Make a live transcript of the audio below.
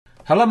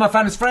Hello, my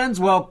fans friends.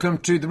 Welcome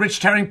to the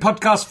Richard Herring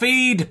podcast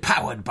feed,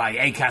 powered by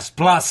Acast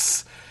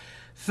Plus.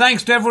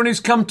 Thanks to everyone who's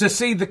come to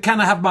see the Can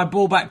I Have My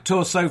Ball Back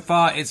tour so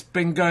far. It's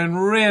been going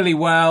really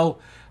well.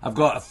 I've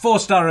got a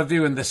 4-star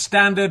review in The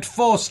Standard,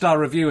 4-star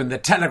review in The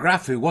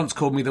Telegraph, who once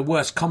called me the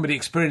worst comedy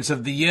experience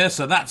of the year,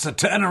 so that's a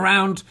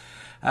turnaround.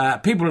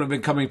 People have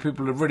been coming,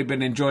 people have really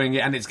been enjoying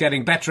it, and it's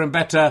getting better and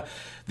better.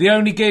 The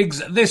only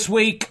gigs this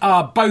week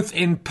are both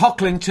in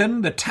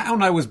Pocklington, the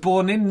town I was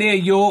born in, near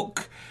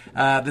York.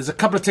 There's a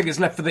couple of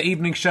tickets left for the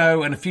evening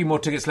show and a few more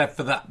tickets left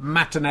for the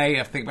matinee,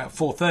 I think about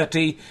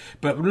 4:30.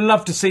 But we'd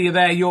love to see you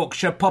there,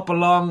 Yorkshire. Pop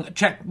along.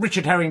 Check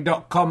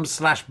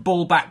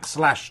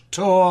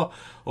richardherring.com/ballback/tour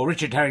or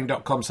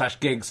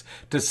richardherring.com/gigs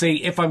to see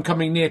if I'm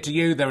coming near to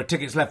you. There are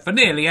tickets left for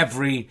nearly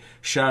every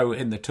show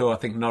in the tour. I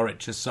think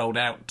Norwich is sold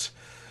out.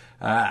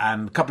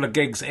 And a couple of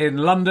gigs in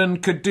London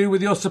could do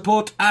with your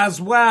support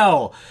as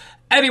well.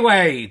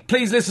 Anyway,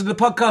 please listen to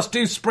the podcast.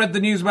 Do spread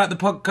the news about the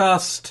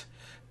podcast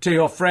to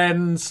your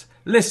friends.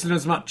 Listen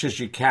as much as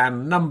you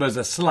can. Numbers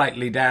are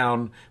slightly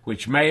down,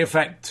 which may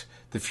affect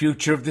the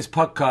future of this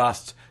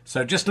podcast.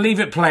 So just leave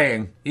it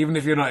playing, even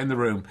if you're not in the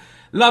room.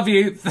 Love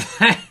you.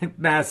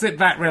 Now sit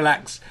back,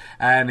 relax,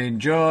 and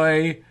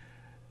enjoy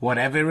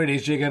whatever it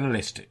is you're going to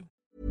listen to.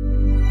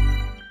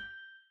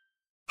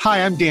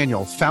 Hi, I'm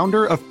Daniel,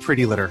 founder of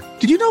Pretty Litter.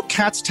 Did you know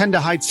cats tend to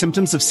hide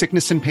symptoms of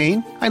sickness and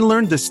pain? I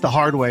learned this the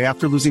hard way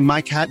after losing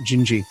my cat,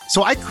 Gingy.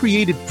 So I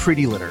created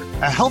Pretty Litter,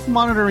 a health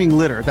monitoring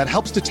litter that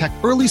helps detect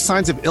early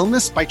signs of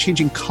illness by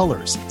changing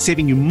colors,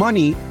 saving you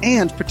money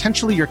and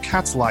potentially your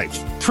cat's life.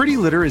 Pretty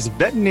Litter is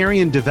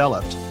veterinarian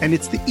developed, and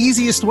it's the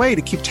easiest way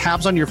to keep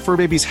tabs on your fur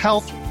baby's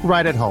health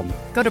right at home.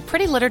 Go to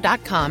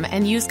prettylitter.com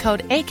and use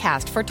code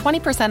ACAST for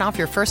 20% off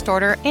your first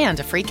order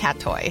and a free cat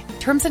toy.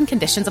 Terms and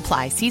conditions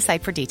apply. See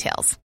site for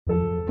details.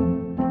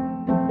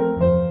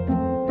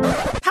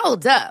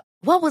 Hold up.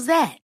 What was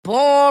that?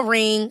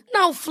 Boring.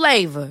 No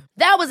flavor.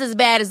 That was as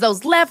bad as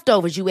those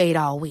leftovers you ate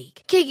all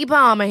week. Keke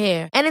Palmer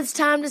here, and it's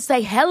time to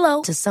say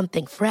hello to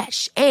something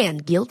fresh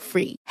and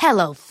guilt-free.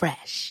 Hello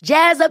Fresh.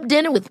 Jazz up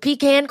dinner with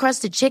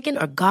pecan-crusted chicken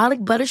or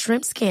garlic butter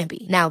shrimp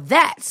scampi. Now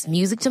that's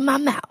music to my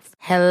mouth.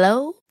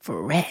 Hello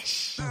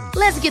Fresh.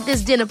 Let's get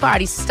this dinner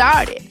party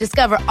started.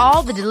 Discover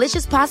all the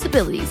delicious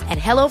possibilities at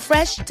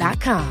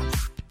hellofresh.com.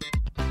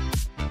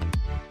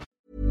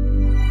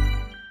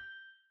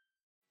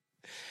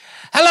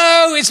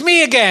 Hello, it's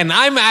me again.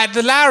 I'm at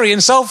the Lowry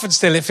in Salford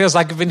still. It feels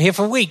like I've been here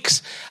for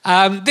weeks.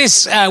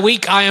 This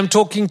week I am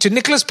talking to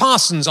Nicholas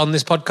Parsons on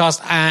this podcast,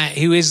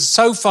 who is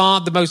so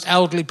far the most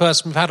elderly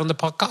person we've had on the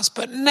podcast,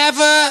 but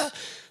never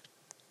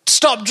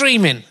stop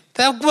dreaming.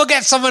 We'll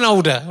get someone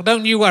older.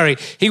 Don't you worry.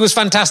 He was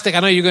fantastic.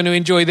 I know you're going to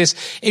enjoy this.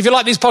 If you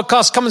like these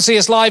podcasts, come and see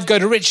us live. Go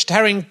to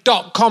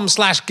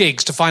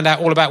richardherring.com/gigs to find out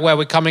all about where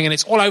we're coming. And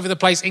it's all over the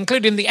place,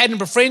 including the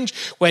Edinburgh Fringe,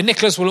 where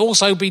Nicholas will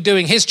also be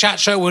doing his chat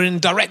show. We're in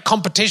direct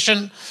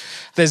competition.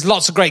 There's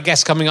lots of great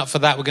guests coming up for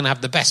that. We're going to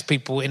have the best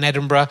people in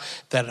Edinburgh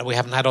that we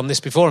haven't had on this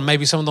before, and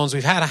maybe some of the ones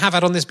have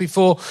had on this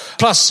before.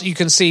 Plus, you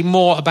can see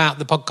more about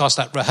the podcast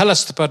at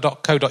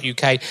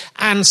rahulastapa.co.uk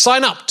and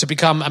sign up to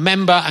become a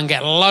member and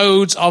get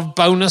loads of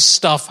bonus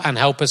stuff and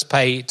help us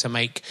pay to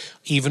make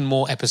even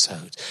more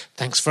episodes.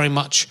 Thanks very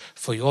much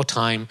for your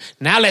time.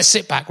 Now let's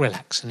sit back,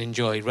 relax, and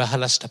enjoy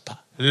Rahulastapa.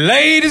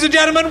 Ladies and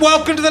gentlemen,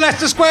 welcome to the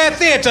Leicester Square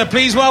Theatre.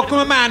 Please welcome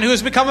a man who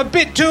has become a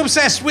bit too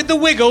obsessed with the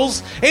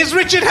Wiggles. It's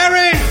Richard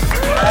Herring!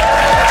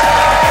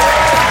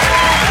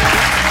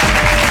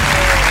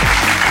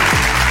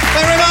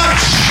 Very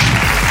much.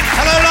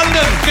 Hello,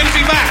 London. Good to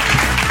be back.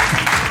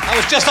 I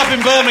was just up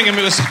in Birmingham.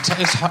 It was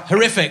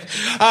horrific.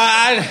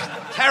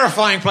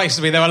 Terrifying place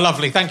to be. They were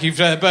lovely. Thank you,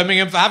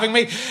 Birmingham, for having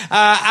me.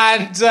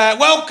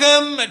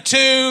 Welcome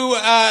to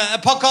a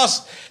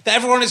podcast that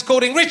everyone is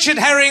calling Richard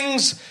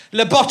Herring's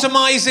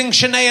Lobotomizing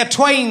Shania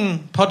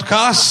Twain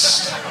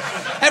podcast.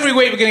 Every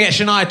week we're going to get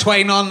Shania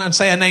Twain on and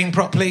say her name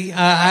properly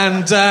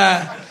and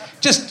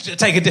just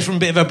take a different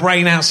bit of her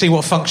brain out, see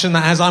what function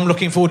that has. I'm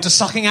looking forward to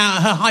sucking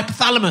out her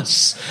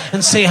hypothalamus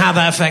and see how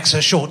that affects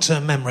her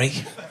short-term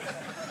memory.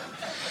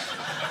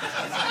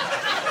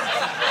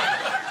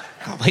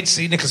 Can't wait to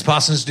see Nicholas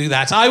Parsons do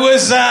that. I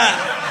was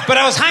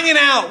hanging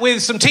out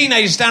with some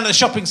teenagers down at the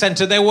shopping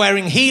centre. They were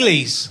wearing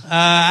Heelys.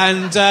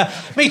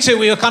 Me too,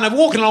 we were kind of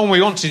walking along where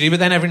we wanted to, but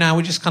then every now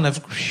we just kind of...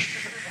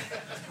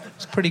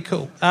 It's pretty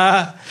cool.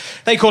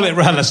 They call it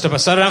Rahulastapa,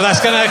 so I don't know if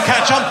that's going to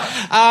catch on.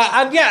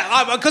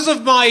 Because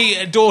of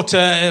my daughter,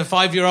 a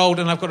 5-year-old,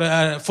 and I've got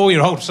a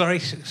 4-year-old, sorry.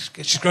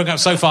 She's growing up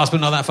so fast, but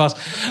not that fast.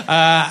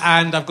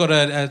 And I've got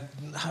a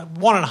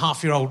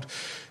 1.5-year-old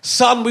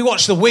son. We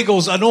watch the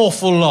Wiggles an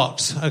awful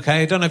lot.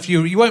 Okay, I don't know if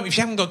you won't. If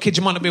you haven't got kids,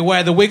 you might not be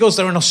aware of the Wiggles.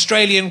 They're an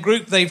Australian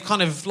group. They've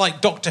kind of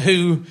like Doctor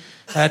Who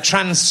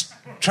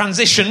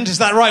transitioned. Is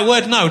that the right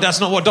word? No, that's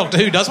not what Doctor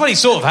Who does. Well, he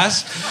sort of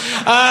has.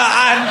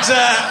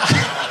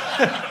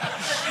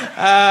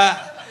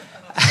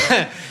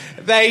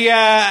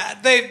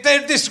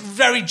 They're this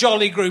very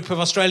jolly group of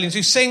Australians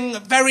who sing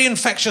very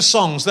infectious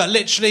songs that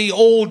literally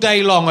all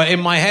day long are in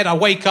my head. I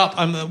wake up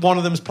and one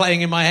of them's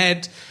playing in my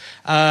head.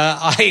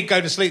 I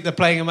go to sleep, they're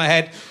playing in my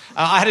head.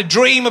 I had a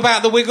dream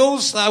about the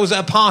Wiggles. I was at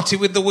a party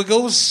with the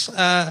Wiggles.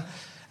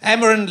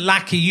 Emma and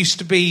Lackey used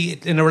to be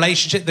in a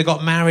relationship. They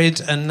got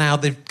married and now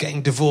they're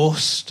getting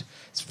divorced.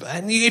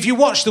 And if you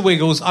watch the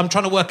Wiggles, I'm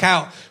trying to work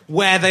out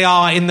where they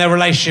are in their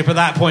relationship at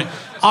that point.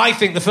 I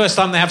think the first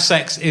time they have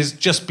sex is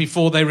just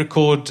before they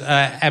record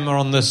Emma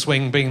on the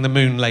swing being the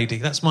moon lady.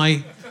 That's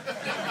my...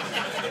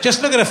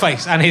 Just look at her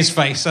face and his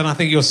face, and I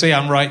think you'll see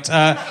I'm right.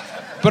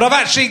 But I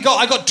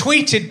got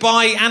tweeted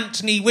by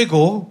Anthony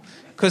Wiggle,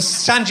 because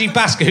Sanjeev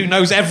Bhaskar, who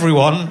knows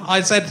everyone,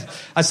 I said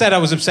I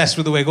was obsessed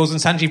with the Wiggles, and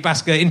Sanjeev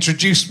Bhaskar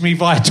introduced me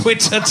via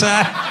Twitter to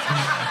her,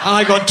 and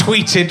I got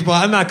tweeted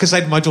by... I could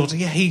say to my daughter,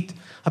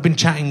 I've been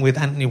chatting with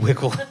Anthony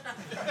Wiggle.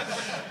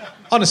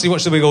 Honestly,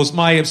 watch the Wiggles.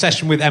 My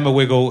obsession with Emma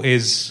Wiggle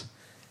is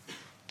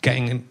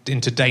getting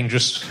into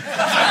dangerous...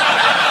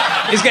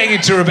 It's getting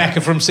into Rebecca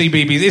from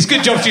CBeebies. It's a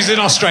good job she's in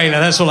Australia,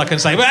 that's all I can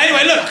say. But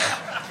anyway, look.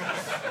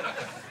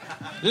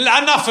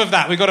 Enough of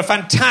that. We've got a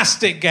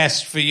fantastic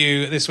guest for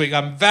you this week.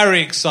 I'm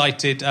very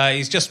excited.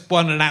 He's just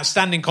won an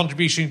outstanding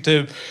contribution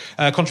to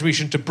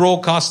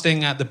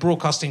broadcasting at the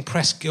Broadcasting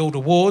Press Guild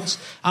Awards.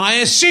 And I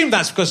assume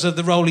that's because of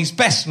the role he's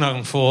best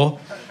known for,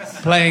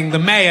 playing the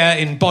mayor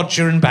in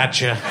Bodger and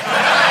Badger.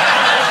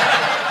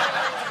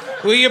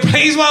 Will you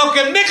please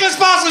welcome Nicholas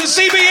Parsons,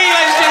 CBE, ladies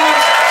and gentlemen.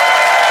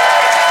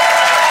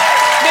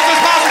 Nicholas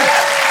Parsons.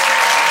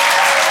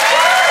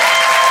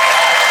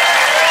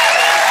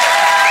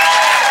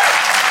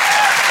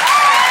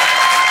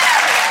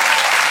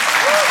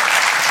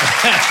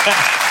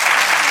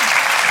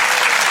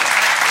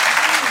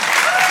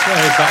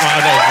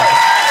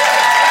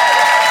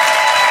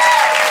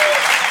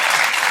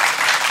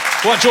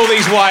 Watch all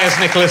these wires,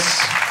 Nicholas.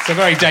 It's a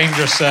very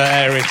dangerous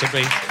area to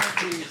be.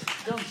 Please,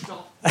 don't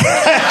stop.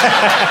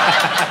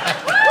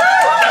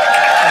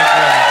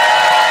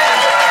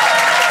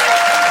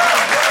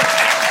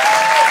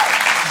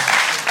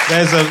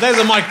 There's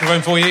a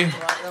microphone for you.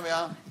 Right, there we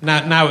are.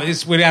 Now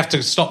we have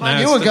to stop now.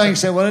 You were going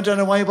so well, I don't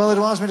know why you bothered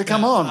to ask me to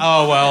come on.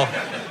 Oh, well,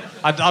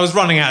 I was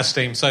running out of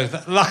steam, so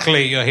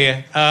luckily you're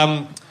here.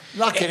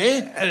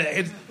 Luckily?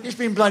 It's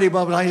been bloody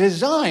well by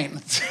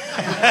design.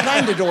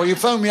 Landed all. You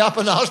phoned me up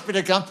and asked me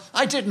to come.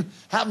 I didn't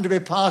happen to be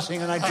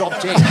passing and I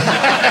dropped in. You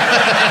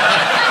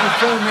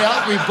phoned me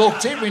up, we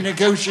booked it, we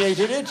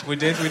negotiated it. We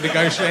did, we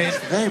negotiated.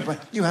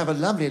 You have a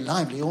lovely,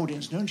 lively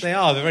audience, don't you? They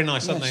are, they're very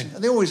nice, Yes. aren't they? Are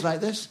they always like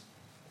this?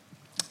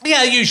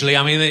 Yeah, usually.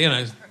 I mean, you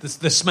know,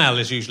 the smell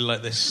is usually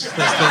like this.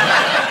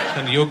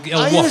 Are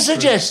you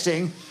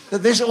suggesting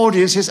that this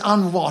audience is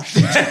unwashed?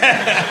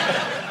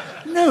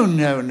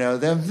 No.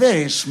 They're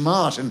very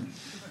smart and...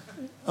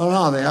 Or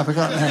are they? I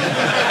forgot.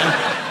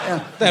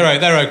 Yeah.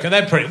 They're okay.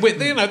 They're pretty...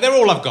 they're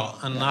all I've got,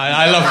 and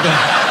I love them.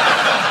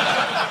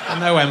 I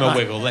know Emma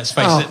Wiggle, let's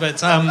face it,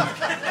 but...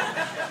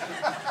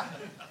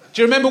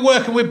 Do you remember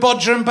working with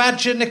Bodger and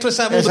Badger, Nicholas?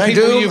 Yes, I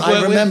do.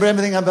 I remember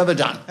everything I've ever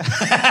done.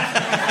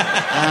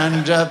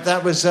 And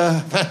that was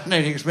a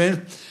fascinating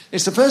experience.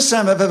 It's the first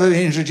time I've ever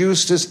been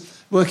introduced as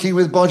working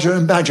with Bodger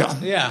and Badger.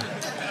 Yeah.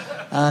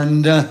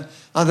 And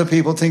other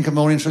people think of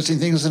more interesting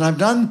things than I've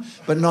done,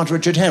 but not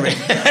Richard Herring.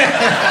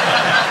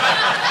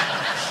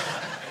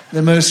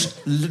 The most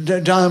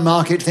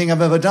down-market thing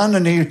I've ever done,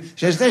 and he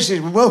says, "This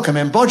is welcome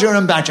in Bodger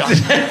and Badger."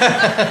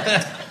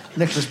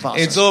 Nicholas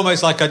Parsons. It's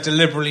almost like I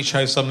deliberately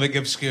chose something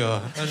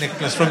obscure,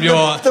 Nicholas, from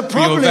your... The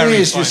problem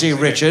is, you see,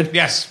 Richard...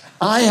 Yes.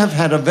 I have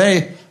had a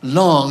very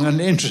long and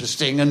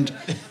interesting and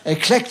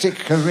eclectic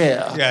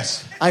career.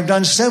 Yes. I've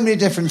done so many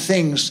different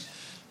things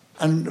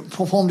and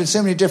performed in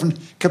so many different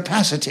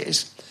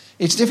capacities.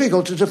 It's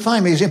difficult to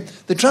define me. You see,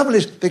 the trouble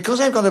is, because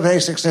I've got a very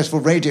successful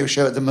radio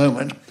show at the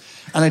moment,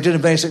 and I did a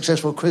very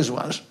successful quiz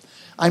once,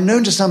 I'm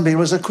known to some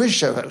people as a quiz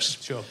show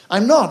host. Sure.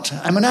 I'm not.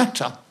 I'm an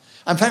actor.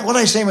 In fact, what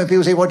I say when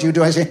people say, "What do you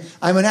do?" I say,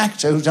 "I'm an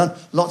actor who's done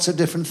lots of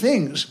different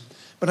things."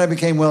 But I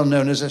became well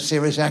known as a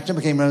serious actor,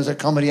 became known as a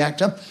comedy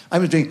actor. I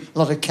was doing a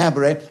lot of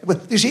cabaret.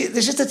 But you see,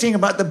 this is the thing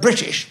about the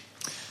British.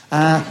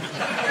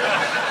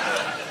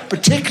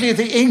 Particularly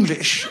the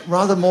English,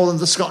 rather more than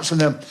the Scots and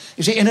them.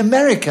 You see, in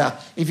America,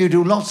 if you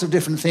do lots of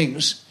different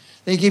things,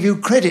 they give you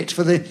credit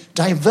for the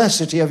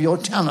diversity of your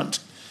talent.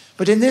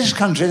 But in this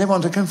country, they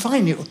want to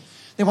confine you.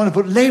 They want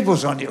to put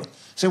labels on you.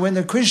 So when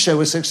the quiz show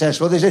was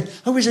successful, they said,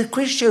 "Oh, he's a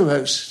quiz show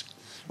host."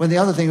 When the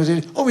other thing was,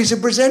 "Oh, he's a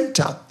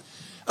presenter.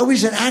 Oh,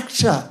 he's an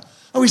actor.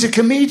 Oh, he's a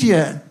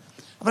comedian."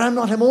 But I'm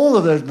not in all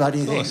of those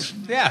bloody things.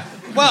 Yeah.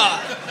 Well,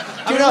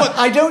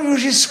 I don't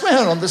usually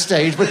swear on the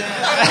stage, but...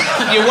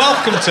 You're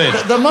welcome to.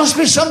 There must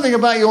be something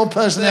about your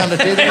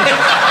personality.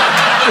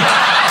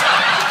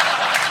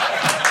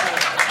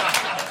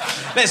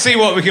 Let's see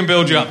what we can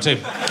build you up to.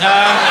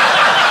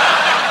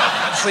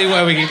 See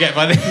where we can get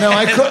by this. No,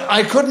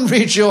 I couldn't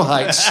reach your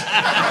heights.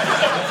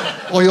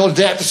 Or your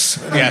depths.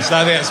 Yes,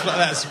 I think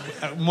that's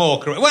more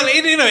correct. Well,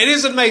 it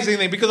is an amazing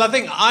thing, because I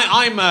think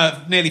I'm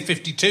nearly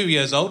 52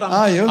 years old.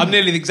 Are you? I'm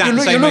nearly the exact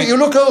same age. You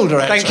look older,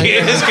 actually. Thank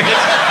you. It's good.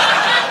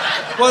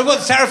 Well,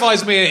 what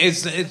terrifies me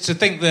is to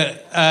think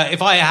that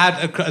if I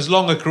had as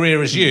long a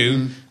career as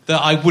you,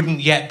 that I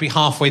wouldn't yet be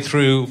halfway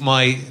through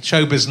my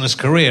show business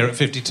career at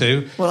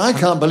 52. Well, I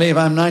can't believe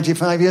I'm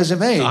 95 years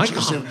of age. I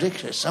It's can't.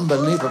 ridiculous,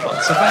 unbelievable.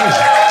 It's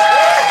amazing.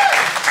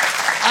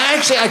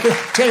 Actually, I can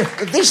tell you,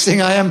 this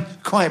thing I am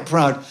quite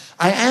proud.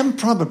 I am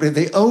probably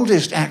the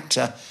oldest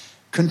actor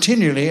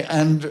continually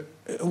and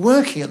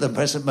working at the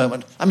present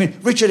moment. I mean,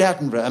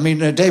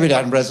 David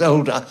Attenborough's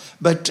older,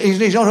 but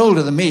he's not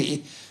older than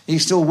me.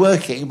 He's still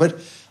working, but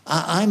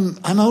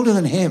I'm older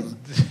than him,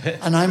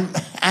 and I'm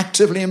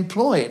actively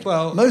employed.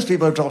 Well, most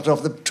people have dropped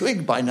off the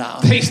twig by now.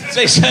 They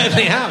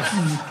certainly have.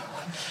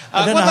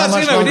 I don't know how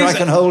much longer I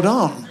can hold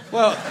on.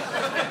 Well,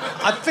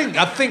 I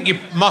think you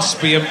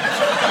must be.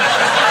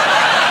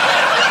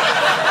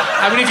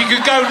 I mean, if you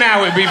could go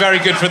now, it would be very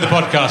good for the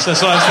podcast.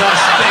 It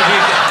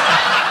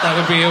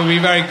would be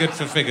very good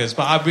for figures,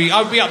 but I'd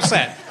be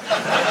upset.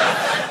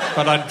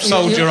 But I'd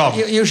soldier on.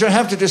 You should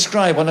have to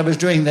describe what I was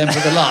doing then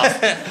for the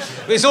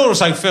laugh. It's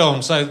also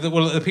filmed, so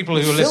the people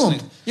who are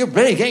listening... You're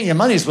really getting your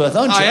money's worth,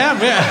 aren't you? I am,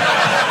 yeah.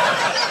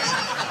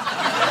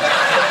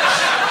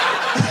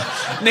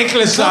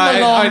 Nicholas,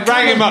 I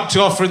rang him up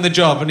to offer him the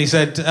job, and he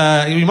said,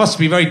 it must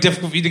be very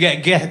difficult for you to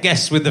get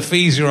guests with the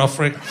fees you're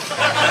offering.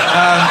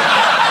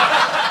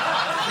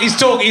 He's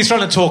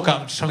trying to talk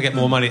up, trying to get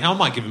more money. I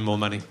might give him more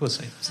money. We'll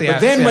see. But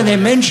then when they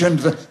mentioned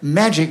the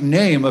magic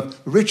name of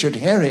Richard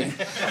Herring,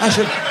 I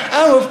said,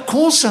 oh, of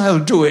course I'll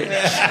do it.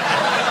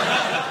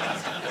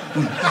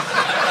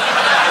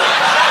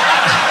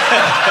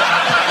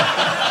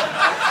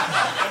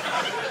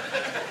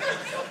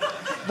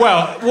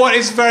 Well, what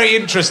is very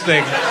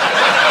interesting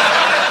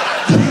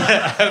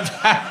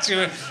about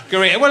your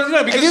career... Well,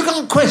 no, because... Have you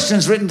got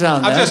questions written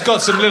down there? I've just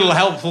got some little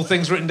helpful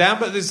things written down,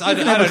 but there's... I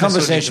can don't have a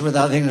conversation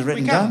without things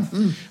written down.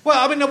 Well,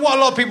 I mean, what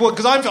a lot of people...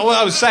 Because what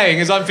I was saying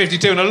is I'm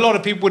 52, and a lot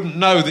of people wouldn't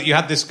know that you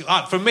had this...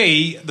 for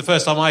me, the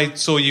first time I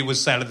saw you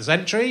was Sale of the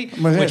Century,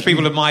 which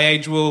people of my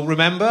age will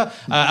remember.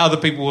 Other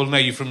people will know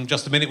you from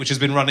Just a Minute, which has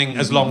been running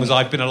as long as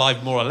I've been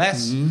alive, more or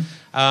less.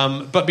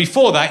 But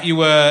before that, you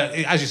were,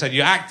 as you said,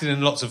 you acted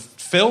in lots of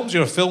films.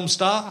 You're a film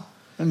star.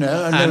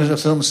 No, I never was a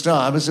film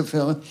star. I was a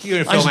film...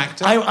 You're a film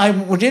actor. I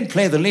did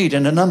play the lead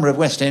in a number of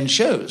West End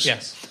shows.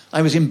 Yes.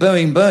 I was in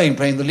Boeing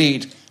playing the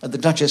lead at the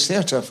Duchess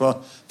Theatre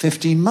for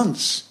 15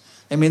 months.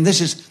 I mean, this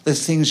is the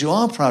things you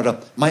are proud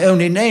of. My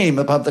only name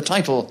above the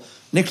title,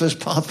 Nicholas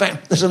Parson.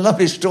 There's a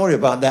lovely story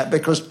about that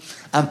because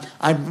but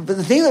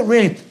the thing that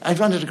really... I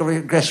wanted to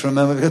regress for a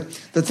moment because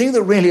the thing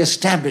that really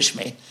established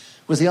me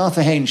was the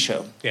Arthur Haynes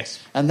Show. Yes.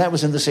 And that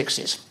was in the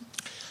 60s.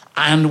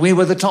 And we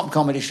were the top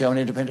comedy show on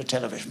independent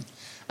television.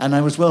 And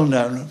I was well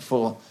known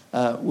for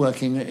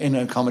working in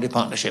a comedy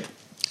partnership.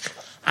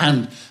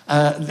 And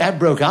that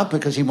broke up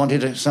because he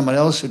wanted someone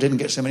else who didn't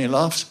get so many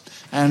laughs.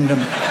 And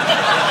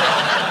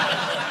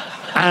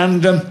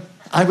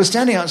I was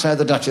standing outside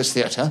the Duchess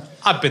Theatre.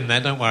 I've been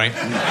there, don't worry.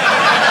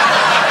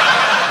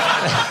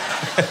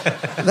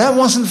 That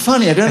wasn't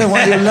funny. I don't know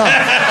why you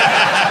laughed.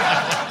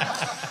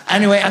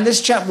 Anyway, and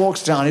this chap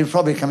walks down. He was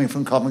probably coming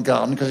from Covent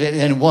Garden because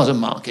it was a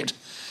market.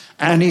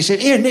 And he said,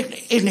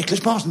 here's Nicholas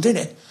Parsons,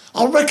 isn't it?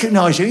 I'll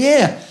recognise you,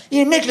 yeah.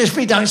 Yeah, Nicholas,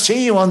 we don't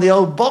see you on the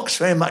old box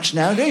very much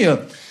now, do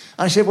you?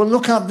 I said, well,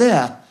 look up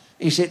there.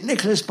 He said,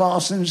 Nicholas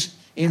Parsons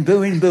in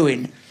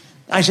Booin'.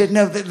 I said,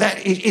 no,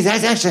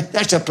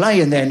 that's a play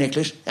in there,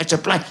 Nicholas. That's a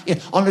play. Yeah,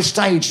 on the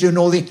stage doing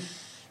all the...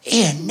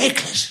 Here,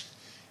 Nicholas,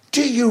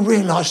 do you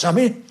realise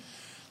something?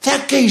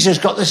 That geezer's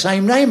got the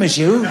same name as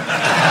you.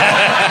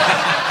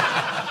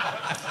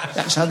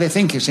 That's how they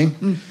think, you see.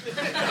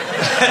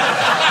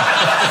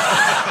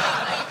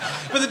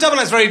 But the double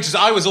act's very interesting.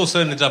 I was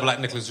also in the double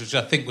act, Nicholas, which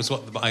I think was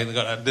what I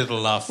got a little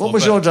laugh for. What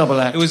was your double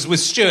act? It was with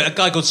Stuart, a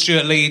guy called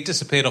Stuart Lee. He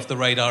disappeared off the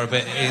radar a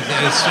bit.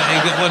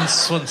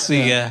 Once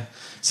he...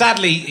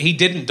 sadly, he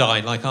didn't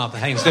die like Arthur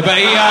Haynes did, but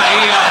he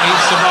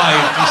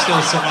survived. He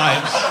still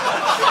survives.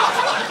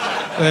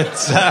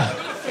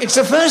 But... It's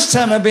the first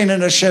time I've been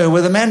in a show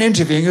with a man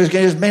interviewing who's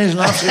getting as many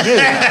laughs as you do.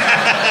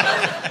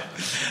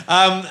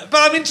 But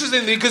I'm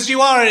interested because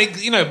you are,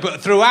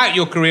 but throughout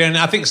your career, and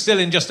I think still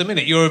in Just a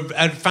Minute, you're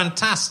a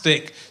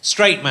fantastic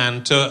straight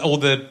man to all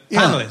the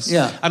panellists.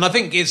 Yeah. And I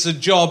think it's a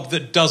job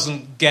that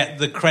doesn't get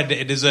the credit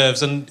it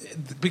deserves, and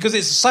because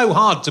it's so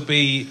hard to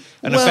be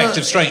an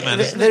effective straight man.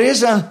 There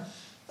is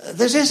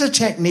a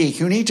technique.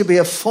 You need to be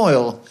a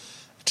foil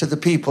to the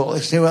people.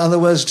 In other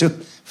words, to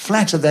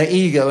flatter their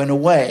ego in a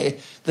way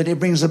that it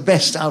brings the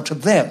best out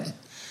of them.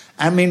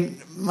 I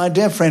mean, my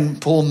dear friend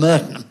Paul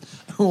Merton,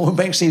 who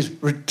makes these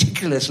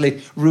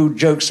ridiculously rude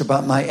jokes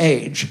about my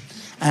age,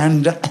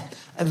 and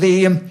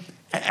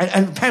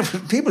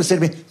people said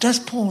to me, "Does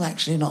Paul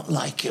actually not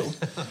like you?"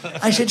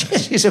 I said,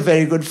 "Yes, he's a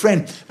very good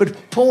friend, but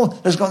Paul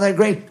has got that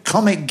great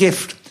comic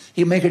gift.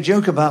 He'd make a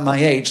joke about my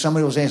age.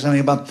 Somebody will say something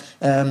about,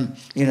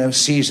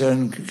 Caesar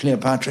and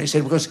Cleopatra. He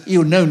said, because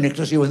you know,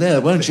 Nicholas, you were there,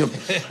 weren't you?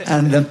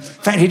 And in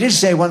fact, he did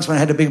say once when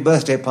I had a big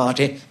birthday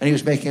party and he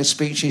was making a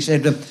speech, he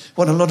said,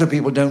 what a lot of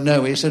people don't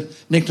know, he said,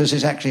 Nicholas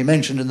is actually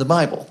mentioned in the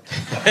Bible.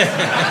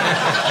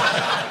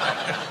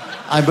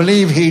 I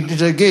believe he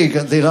did a gig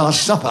at the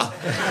Last Supper.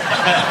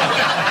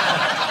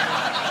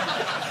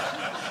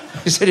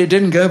 He said it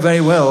didn't go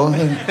very well.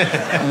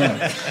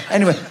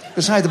 Anyway,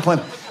 beside the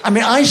point. I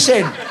mean, I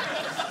said,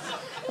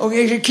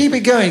 okay, keep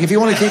it going if you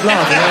want to keep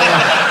laughing.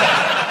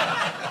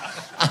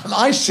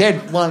 I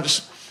said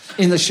once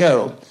in the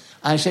show,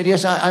 I said,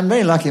 yes, I'm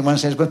very lucky in one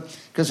sense, but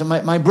because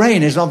my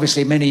brain is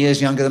obviously many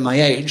years younger than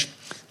my age,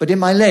 but in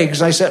my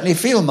legs I certainly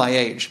feel my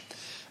age.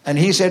 And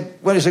he said,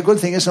 well, it's a good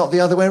thing it's not the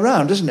other way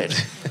around, isn't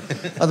it?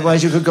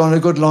 Otherwise you could go on a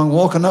good long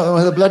walk and not know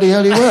where the bloody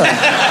hell you were.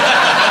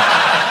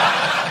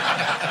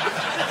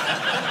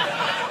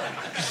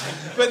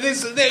 But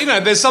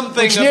there's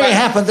something which nearly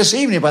happened this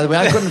evening, by the way.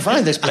 I couldn't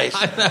find this place.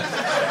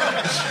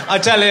 I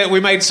tell you, we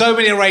made so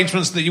many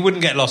arrangements that you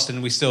wouldn't get lost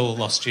and we still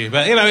lost you.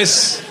 But,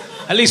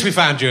 at least we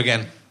found you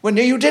again. Well,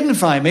 no, you didn't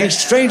find me.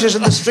 Strangers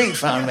in the street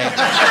found me.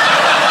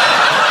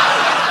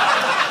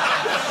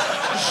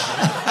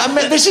 I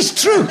mean, this is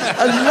true.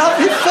 A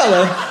lovely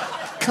fellow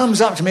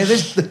comes up to me.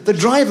 The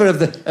driver of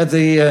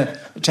the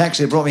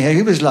taxi that brought me here,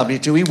 he was lovely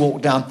too. He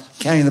walked down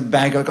carrying the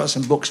bag. I've got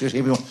some books if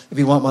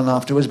you want one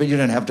afterwards, but you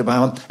don't have to buy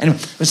one. Anyway,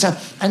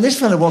 and this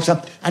fellow walks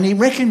up and he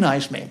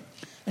recognised me.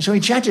 And so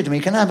he chatted to me,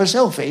 can I have a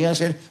selfie? I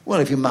said,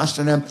 well, if you must.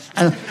 And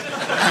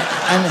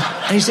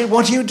he said,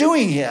 what are you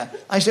doing here?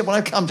 I said, well,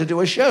 I've come to do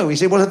a show. He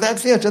said, well, at that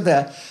theatre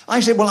there. I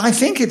said, well, I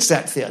think it's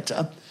that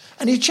theatre.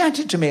 And he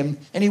chatted to me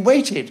and he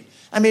waited.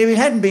 I mean, if it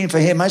hadn't been for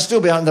him, I'd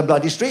still be out in the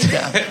bloody street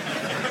there.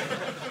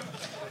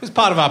 It was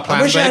part of our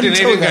plan, but it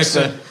didn't go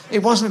to...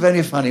 It wasn't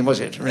very funny, was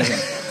it, really?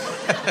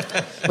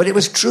 But it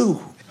was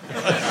true.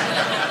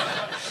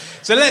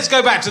 So let's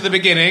go back to the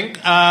beginning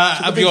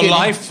of your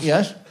life.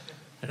 Yes.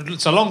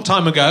 It's a long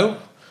time ago,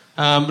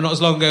 not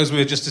as long ago as we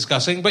were just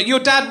discussing. But your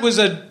dad was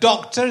a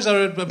doctor, is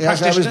there a practitioner?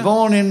 Yes, I was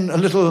born in a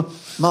little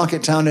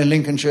market town in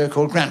Lincolnshire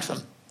called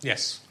Grantham.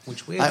 Yes,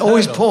 which we. I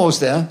always pause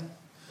there,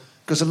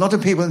 because a lot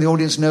of people in the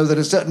audience know that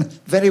a certain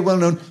very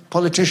well-known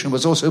politician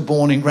was also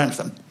born in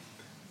Grantham.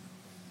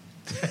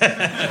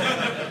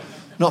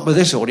 Not with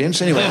this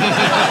audience, anyway.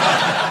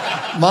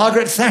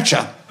 Margaret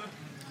Thatcher.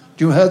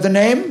 Do you heard the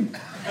name?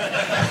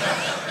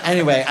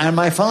 Anyway, and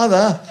my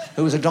father,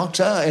 who was a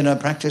doctor in a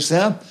practice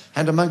there,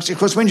 had amongst... Of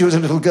course, when she was a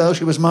little girl,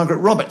 she was Margaret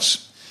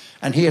Roberts.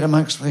 And he had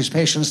amongst his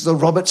patients the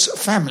Roberts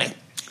family.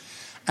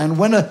 And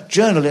when a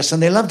journalist...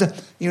 And they loved to,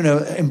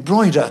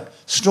 embroider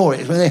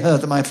stories. When they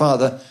heard that my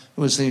father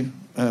was the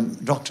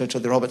doctor to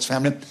the Roberts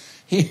family,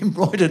 he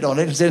embroidered on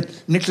it and said,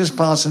 Nicholas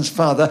Parsons'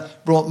 father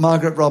brought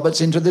Margaret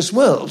Roberts into this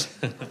world.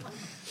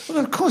 Well,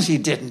 of course he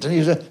didn't. And he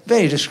was a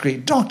very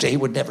discreet doctor. He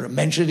would never have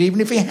mentioned it,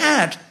 even if he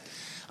had.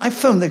 I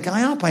phoned the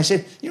guy up. I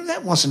said,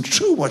 that wasn't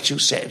true what you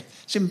said.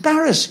 It's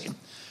embarrassing.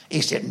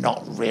 He said,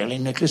 not really,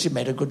 Nicholas. It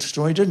made a good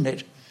story, didn't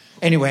it?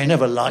 Anyway, I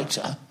never liked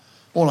her.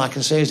 All I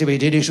can say is if he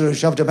did, he should have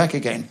shoved her back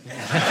again.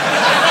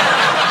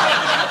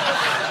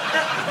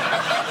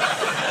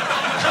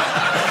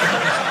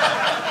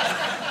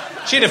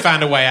 She'd have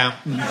found a way out.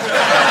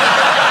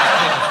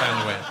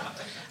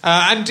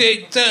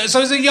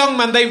 So as a young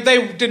man, they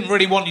didn't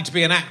really want you to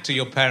be an actor,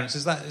 your parents,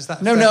 is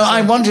that No,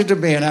 I wanted to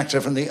be an actor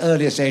from the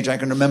earliest age I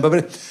can remember,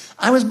 but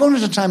I was born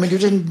at a time when you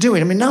didn't do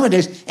it. I mean,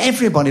 nowadays,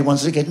 everybody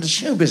wants to get into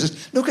show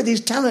business. Look at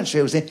these talent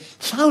shows. There are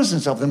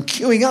thousands of them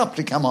queuing up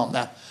to come on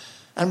there.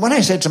 And when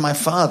I said to my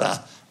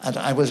father that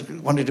I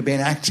wanted to be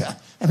an actor,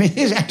 I mean,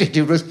 his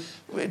attitude was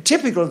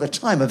typical of the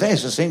time, very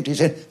succinct. He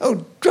said,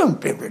 oh, don't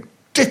be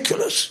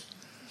ridiculous.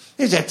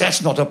 He said,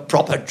 that's not a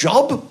proper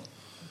job.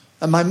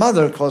 And my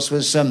mother, of course,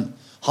 was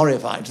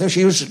horrified, though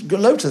she used to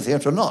go to the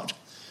theatre or not.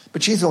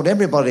 But she thought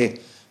everybody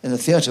in the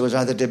theatre was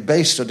either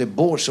debased or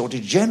debauched or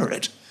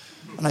degenerate.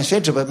 And I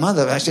said to my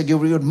mother,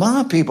 you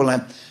admire people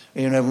like,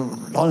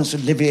 Laurence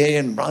Olivier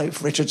and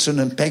Ralph Richardson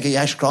and Peggy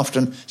Ashcroft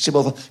and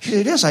Sybil. She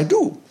said, yes, I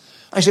do.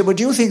 I said, well,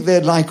 do you think they're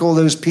like all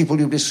those people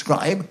you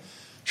describe?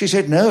 She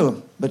said,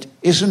 no, but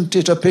isn't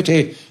it a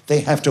pity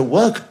they have to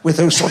work with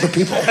those sort of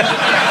people?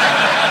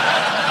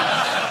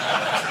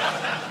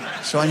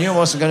 So I knew I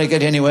wasn't going to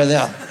get anywhere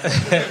there.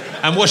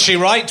 And was she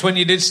right when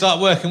you did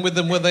start working with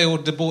them? Were they all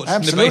debauched?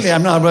 Absolutely.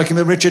 I'm now working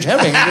with Richard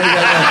Herring.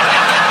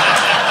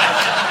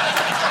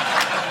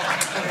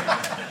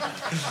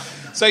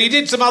 So you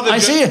did some other... I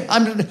see.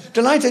 I'm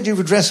delighted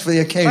you've dressed for the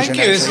occasion. Thank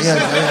you. This is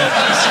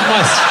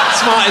my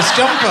smartest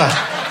jumper.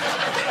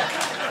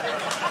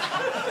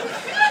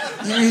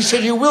 He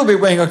said, you will be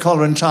wearing a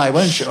collar and tie,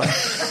 won't you?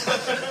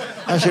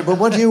 I said, well,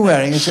 what are you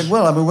wearing? He said,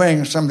 well, I'm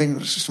wearing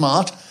something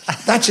smart.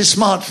 That's a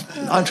smart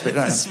outfit,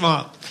 right?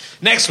 Smart.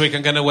 Next week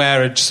I'm going to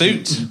wear a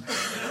suit.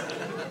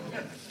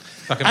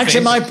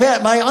 Actually,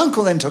 my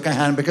uncle then took a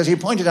hand because he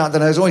pointed out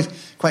that I was always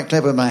quite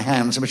clever with my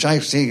hands, which I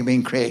see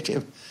being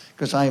creative,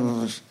 because I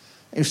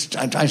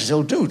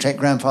still do take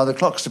grandfather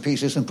clocks to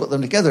pieces and put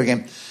them together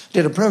again.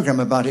 Did a program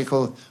about it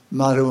called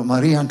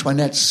Marie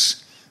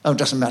Antoinette's... Oh, it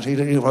doesn't matter.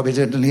 You probably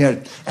didn't hear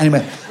it.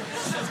 Anyway,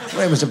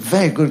 it was a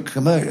very good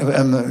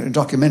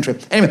documentary.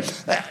 Anyway,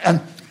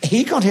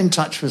 he got in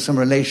touch with some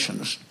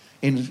relations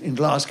in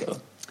Glasgow,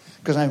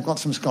 because I've got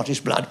some Scottish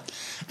blood,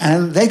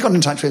 and they got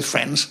in touch with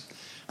friends,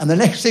 and the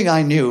next thing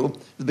I knew,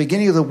 at the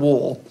beginning of the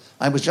war,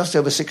 I was just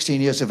over 16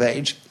 years of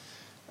age,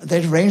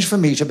 they'd arranged for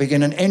me to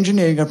begin an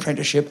engineering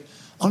apprenticeship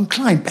on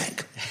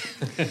Clydebank.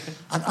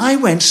 And I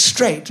went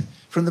straight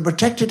from the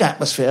protected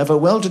atmosphere of a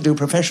well-to-do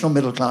professional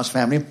middle-class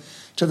family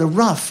to the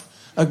rough,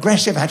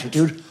 aggressive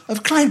attitude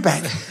of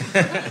Clydebank.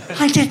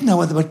 I didn't know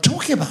what they were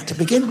talking about to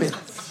begin with.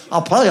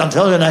 I'll probably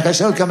tell you, like I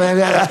said, come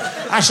here.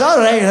 I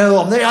saw it,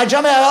 I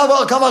jump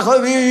out, come on,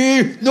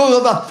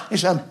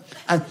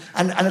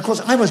 and of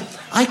course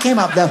I came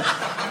up there.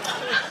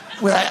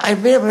 Well, I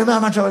very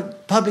much of a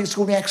public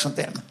school accent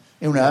then.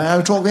 You know, I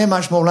would talk very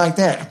much more like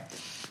that.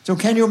 So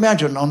can you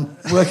imagine on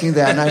working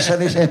there? And I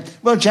suddenly said,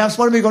 well, chaps,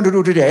 what are we going to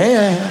do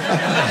today?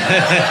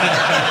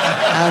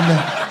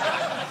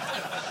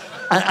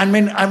 I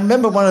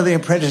remember one of the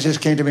apprentices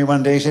came to me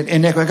one day. He said,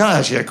 Nick, we're going to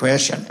ask you a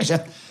question. He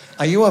said,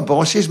 are you a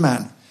boss's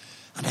man?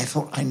 And I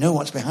thought, I know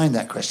what's behind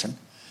that question.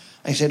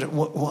 I said,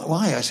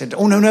 why? I said,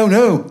 oh, no,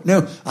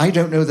 I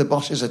don't know the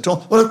bosses at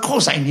all. Well, of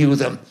course I knew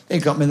them. They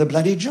got me the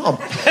bloody job.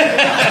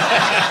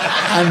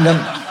 And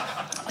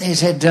he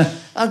said,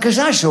 because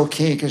that's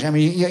okay, because,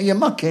 you're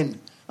mucking.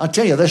 I'll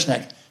tell you this,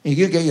 Nick.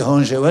 You get your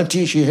horns out, I'll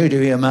teach you how to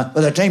be a man.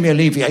 By the time you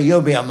leave here,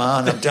 you'll be a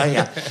man, I'll tell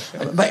you.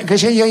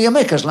 Because you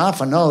make us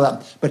laugh and all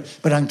that. But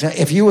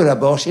if you were a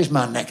boss's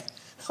man, Nick,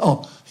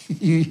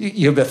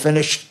 you'll be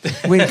finished.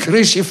 We'll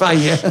crucify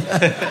you.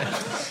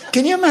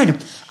 Can you imagine?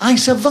 I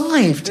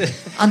survived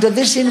under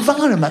this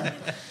environment.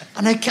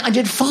 And I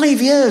did 5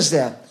 years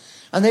there.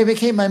 And they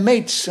became my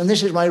mates. And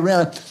this is why I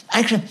realised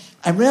I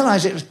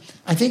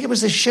think it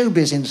was the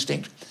showbiz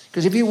instinct.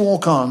 Because if you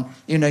walk on,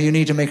 you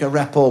need to make a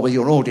rapport with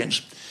your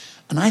audience.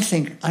 And I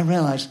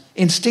realised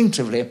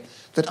instinctively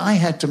that I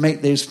had to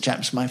make these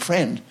chaps my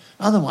friend.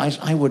 Otherwise,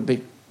 I would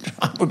be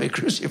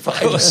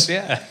crucified. Of course,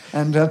 yeah.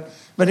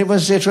 But it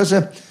was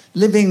a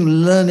living,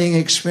 learning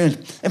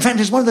experience. In fact,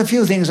 it's one of the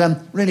few things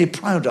I'm really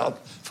proud of,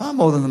 far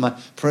more than my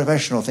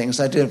professional things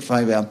I did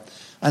 5 years.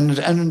 And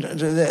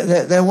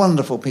they're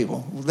wonderful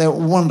people. They're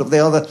wonderful. They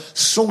are the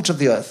salt of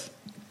the earth.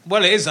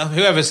 Well, it is.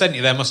 Whoever sent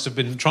you there must have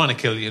been trying to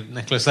kill you,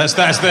 Nicholas. That's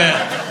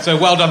so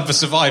well done for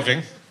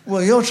surviving.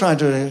 Well, you're trying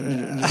to do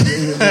a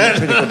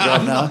pretty good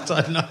job now.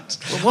 I'm not.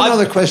 What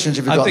other questions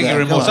have you got there? I think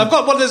you're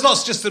immortal. There's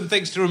lots, just some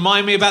things to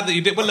remind me about that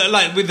you did. Well,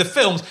 like with the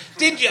films,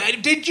 did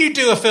you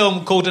do a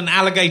film called An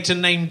Alligator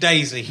Named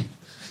Daisy?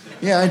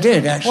 Yeah, I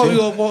did, actually.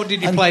 What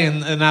did you play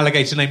in An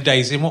Alligator Named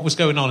Daisy, and what was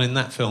going on in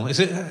that film? Is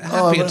it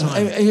happy at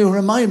time? You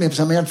remind me of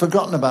something I'd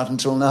forgotten about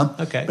until now.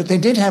 Okay. But they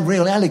did have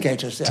real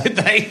alligators there. Did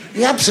they?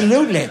 Yeah,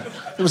 absolutely.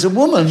 There was a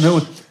woman who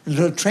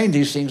trained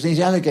these things, these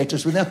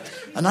alligators with them.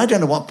 And I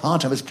don't know what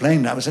part I was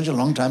playing now. It was such a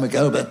long time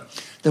ago, but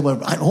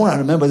all I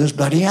remember was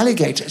bloody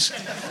alligators.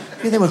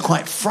 Yeah, they were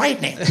quite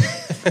frightening.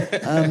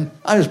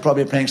 I was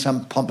probably playing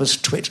some pompous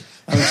twit.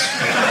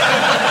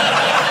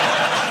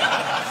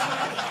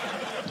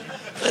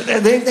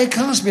 They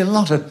cast me a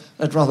lot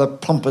at rather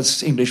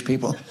pompous English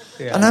people.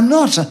 Yeah. And I'm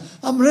not.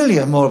 I'm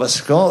really more of a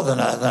Scot than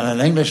an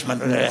Englishman.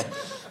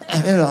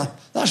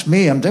 That's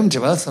me. I'm down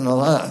to earth and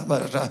all that.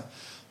 But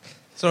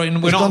sorry,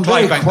 we're not on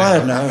very Clydebank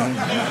quiet now.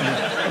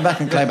 I'm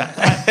back in Clydebank.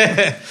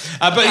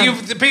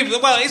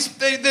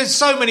 There's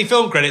so many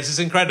film credits. It's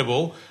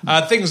incredible.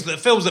 Films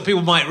that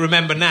people might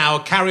remember now.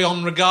 Carry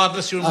On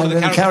Regardless. You remember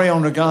the Carry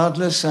On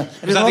Regardless. Was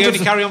that the only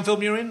Carry On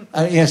film you're in?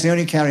 Yes, the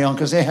only Carry On,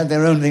 because they had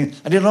their own thing.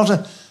 I did a lot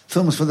of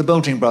films for the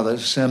Bolting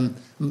brothers. Carlton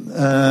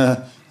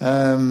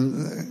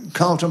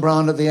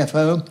Brown at the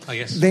FO. Oh,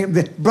 yes.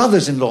 The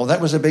brothers-in-law.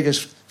 That was the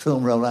biggest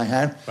film role I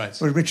had. Right.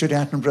 With Richard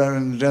Attenborough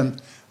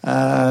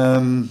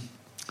and.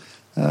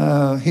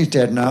 He's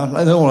dead now.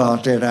 They all are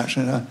dead,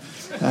 actually.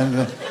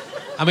 And,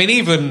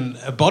 even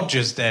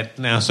Bodger's dead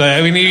now. So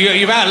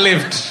you've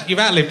outlived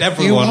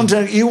everyone.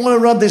 You want to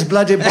rub this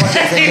bloody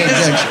Bodger thing in,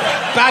 don't you?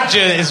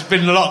 Badger has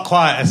been a lot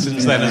quieter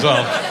since then as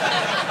well.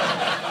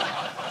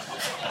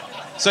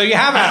 So you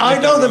have. I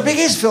know the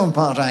biggest film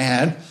part I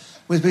had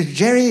was with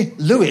Jerry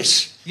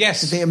Lewis.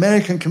 Yes, the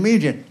American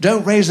comedian.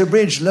 Don't raise the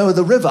bridge, lower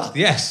the river.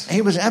 Yes,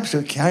 he was an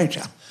absolute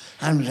character.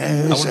 And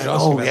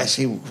yes,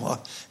 he was.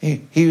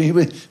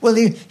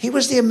 He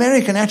was the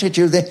American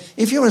attitude that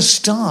if you're a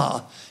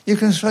star, you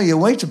can throw your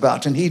weight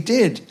about, and he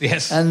did.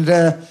 Yes. And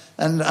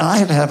I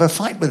had to have a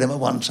fight with him at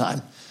one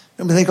time.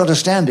 They got a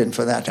stand-in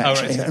for that,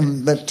 actually. Oh,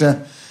 right, but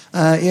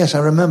yes, I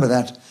remember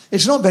that.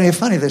 It's not very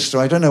funny, this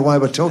story. I don't know why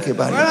we're talking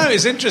about it. Well, no,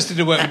 it's interesting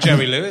to work with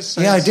Jerry Lewis. So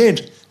yeah, I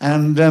did.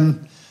 And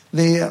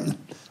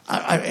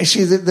I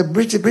see the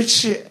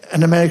British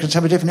and Americans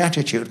have a different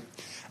attitude.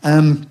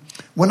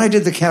 When I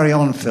did the Carry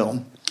On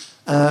film,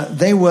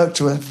 they worked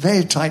to a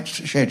very tight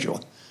schedule.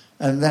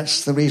 And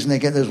that's the reason they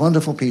get those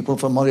wonderful people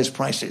for modest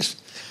prices.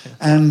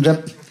 And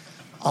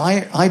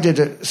I did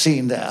a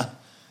scene there.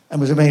 And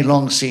it was a very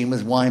long scene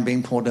with wine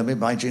being poured over me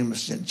by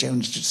Jones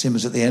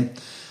Simmons at the end.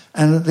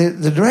 And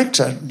the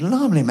director,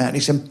 lovely man, he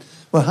said,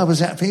 well, how was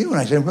that for you? And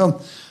I said,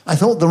 well, I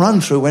thought the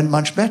run-through went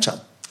much better.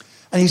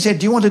 And he said,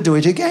 do you want to do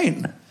it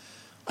again?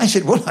 I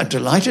said, well, I'm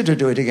delighted to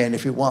do it again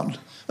if you want.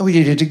 And we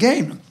did it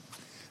again.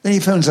 Then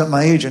he phones up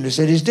my agent and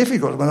said, it's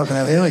difficult, we're not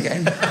going to have him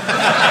again.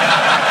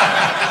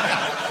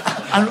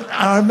 And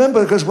I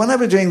remember, because when I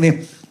was doing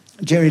the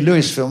Jerry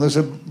Lewis film, there was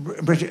a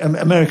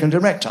American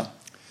director.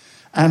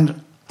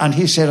 And And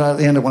he said at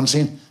the end of one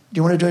scene, do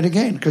you want to do it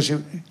again? Because we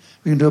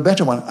can do a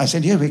better one. I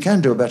said, yeah, we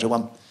can do a better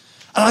one.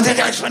 And I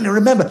just wanted to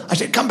remember. I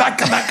said, come back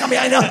here,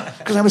 I know.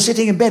 Because I was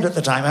sitting in bed at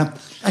the time.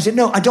 I said,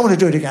 no, I don't want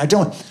to do it again. I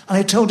don't want. And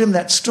I told him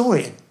that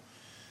story.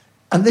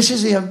 And this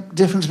is the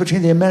difference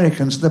between the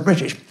Americans and the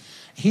British.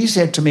 He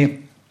said to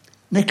me,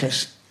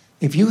 Nicholas,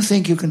 if you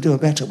think you can do a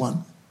better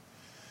one,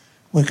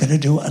 we're going to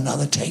do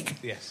another take.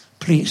 Yes.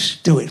 Please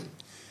do it.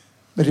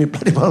 But it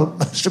bloody well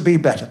has to be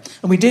better.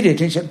 And we did it.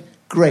 He said,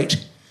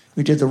 great.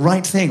 We did the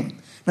right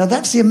thing. Now,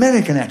 that's the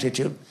American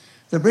attitude.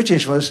 The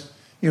British was,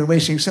 you're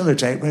wasting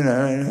sellotape.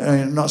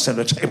 Not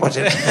sellotape, was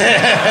it?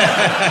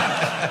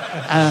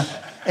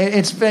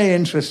 It's very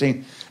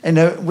interesting.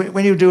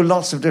 When you do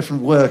lots of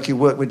different work, you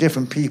work with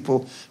different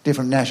people,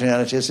 different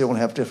nationalities, they all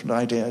have different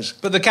ideas.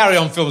 But the Carry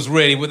On films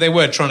really, they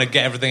were trying to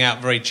get everything out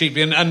very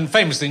cheaply, and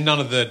famously, none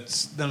of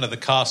the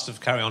cast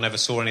of Carry On ever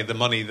saw any of the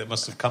money that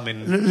must have come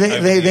in.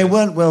 They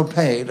weren't well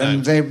paid,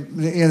 and they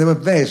were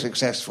very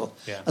successful,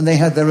 and they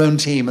had their own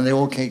team, and they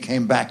all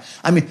came back.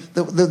 I mean,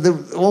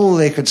 all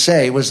they could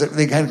say was that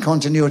they had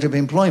continuity of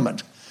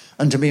employment,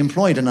 and to be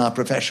employed in our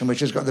profession, which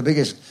has got the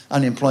biggest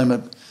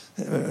unemployment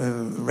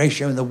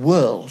ratio in the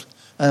world.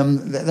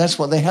 That's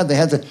what they had. They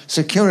had the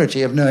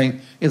security of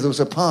knowing if there was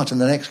a part in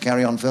the next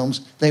Carry On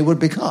films, they would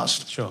be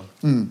cast. Sure.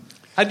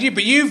 But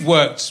you've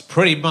worked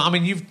pretty much. I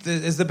mean,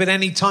 has there been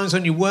any times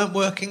when you weren't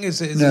working? Has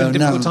there been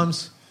difficult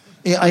times?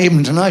 Yeah,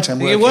 even tonight I'm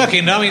working. You're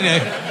working, I mean...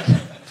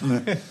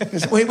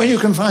 when you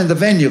can find the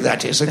venue,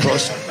 that is, of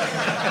course.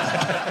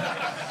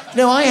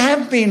 No, I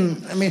have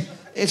been... I mean,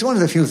 it's one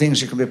of the few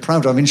things you can be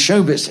proud of in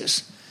show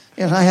business.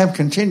 Yes, I have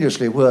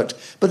continuously worked.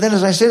 But then,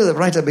 as I said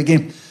right at the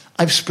beginning,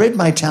 I've spread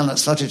my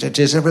talents such as it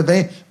is over a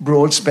very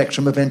broad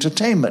spectrum of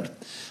entertainment.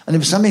 And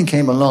if something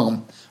came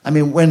along, I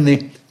mean, when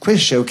the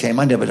quiz show came,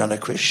 I'd never done a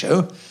quiz show,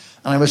 and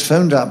I was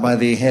phoned up by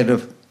the head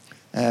of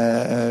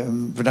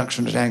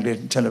production at Anglia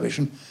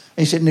Television, and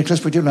he said,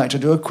 Nicholas, would you like to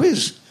do a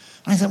quiz?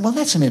 And I thought, well,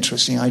 that's an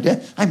interesting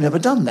idea. I've never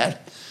done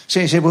that.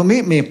 So he said, well,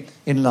 meet me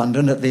in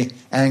London at the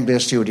Anglia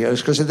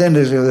studios, because then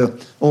there's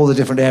all the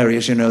different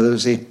areas, there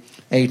was the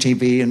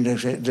ATV and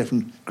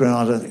different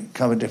Granada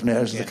covered different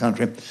areas of the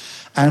country.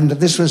 And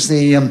this was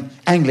the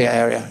Anglia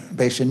area,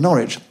 based in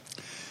Norwich.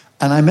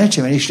 And I met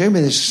him, and he showed me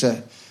this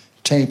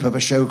tape of a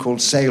show called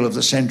Sale of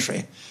the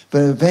Century, but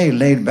a very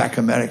laid-back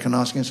American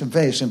asking some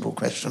very simple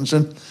questions.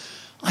 And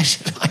I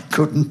said, I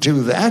couldn't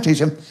do that. He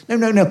said, no,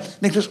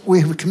 Nicholas,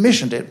 we have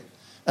commissioned it,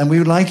 and we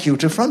would like you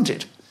to front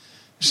it.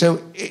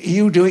 So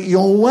you do it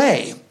your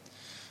way.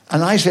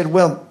 And I said,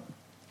 well,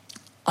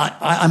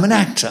 I'm an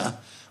actor,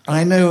 and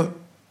I know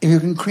if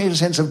you can create a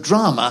sense of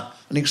drama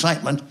and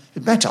excitement,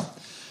 it's better.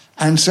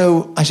 And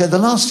so I said, the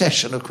last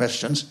session of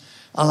questions,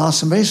 I'll ask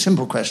some very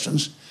simple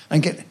questions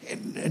and get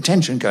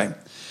attention going.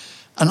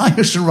 And I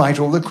used to write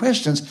all the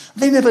questions.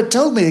 They never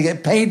told me to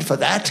get paid for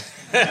that.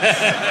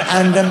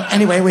 And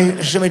anyway, we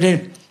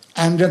did.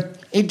 And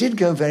it did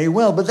go very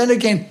well. But then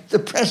again, the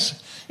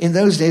press in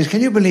those days,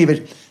 can you believe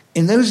it?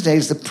 In those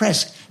days, the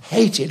press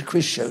hated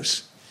quiz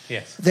shows.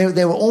 Yes.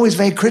 They were always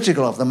very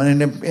critical of them,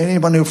 and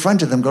anyone who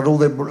fronted them got all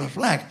their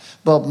flack.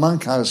 Bob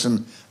Monkhouse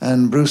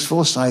and Bruce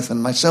Forsyth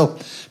and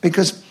myself,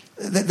 because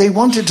they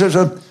wanted to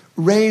sort of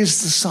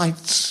raise the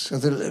sights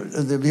of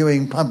the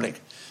viewing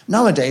public.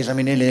 Nowadays, I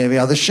mean, nearly every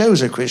other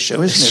show's a quiz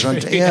show,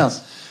 isn't it? Yeah.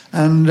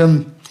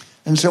 And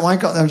so I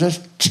got them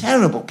just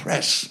terrible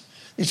press.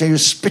 They say you're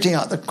spitting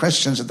out the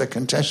questions of the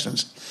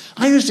contestants.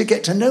 I used to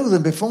get to know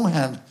them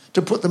beforehand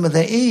to put them at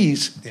their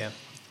ease. Yeah.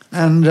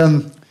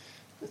 And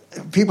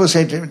people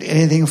say, did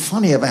anything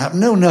funny ever happen?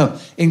 No.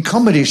 In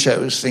comedy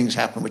shows, things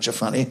happen which are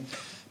funny.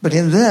 But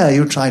in there,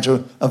 you try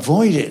to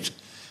avoid it.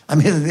 I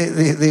mean,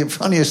 the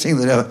funniest thing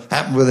that ever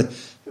happened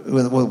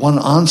with one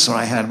answer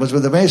I had was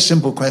with a very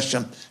simple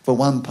question for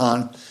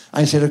 £1.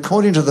 I said,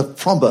 according to the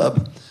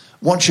proverb,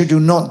 what should you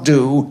not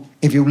do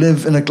if you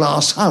live in a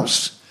glass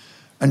house?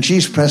 And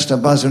she's pressed her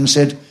buzzer and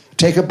said,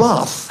 take a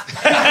bath.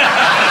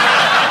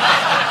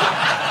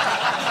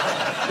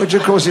 Which,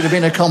 of course, it had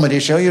been a comedy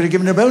show, you'd have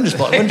given a bonus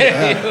point, wouldn't you?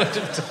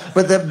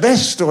 But the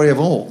best story of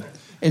all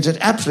is an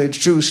absolute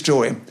true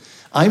story.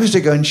 I was to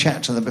go and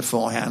chat to them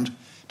beforehand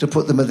to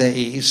put them at their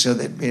ease, so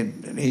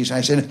that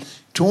I said,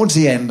 towards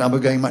the end, I was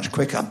going much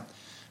quicker.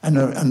 And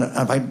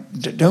if I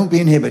don't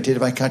be inhibited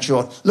if I cut you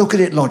off. Look at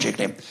it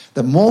logically.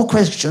 The more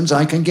questions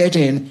I can get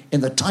in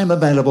the time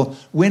available,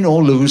 win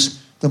or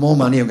lose, the more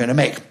money I'm going to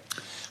make.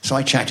 So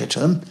I chatted to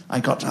them. I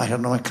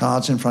had my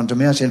cards in front of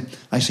me. I said,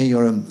 I see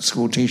you're a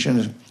school teacher.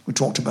 We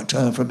talked about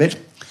her for a bit.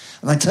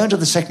 And I turned to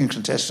the second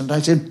contestant.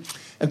 I said,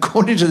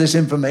 according to this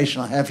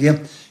information I have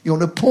here,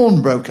 you're a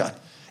pawnbroker.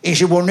 He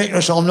said, well,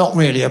 Nicholas, I'm not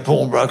really a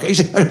pawnbroker. He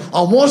said,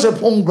 I was a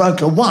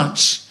pawnbroker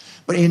once,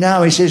 but he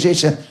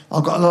says,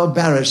 I've got a lot of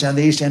barrows down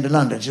the East End of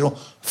London. It's all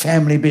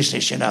family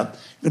business,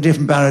 The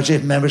different barrows,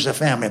 different members of the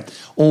family.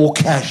 All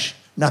cash,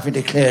 nothing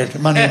declared,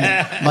 money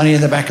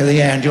in the back of the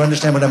hand. Do you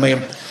understand what I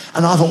mean?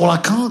 And I thought, well, I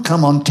can't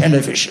come on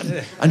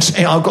television and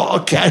say I've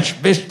got a cash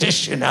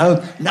business,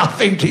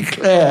 nothing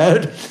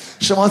declared.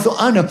 So I thought,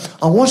 I know,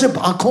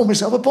 I called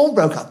myself a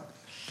pawnbroker.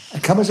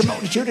 and covers a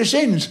multitude of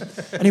sins.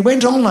 And he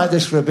went on like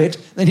this for a bit.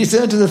 Then he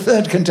turned to the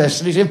third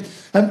contestant. He said,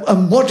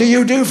 and what do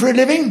you do for a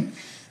living?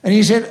 And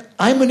he said,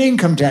 I'm an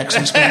income tax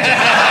inspector.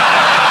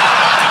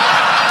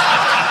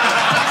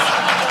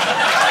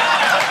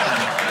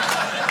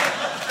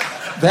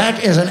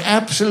 That is an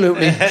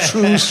absolutely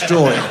true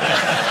story.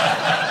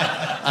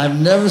 I've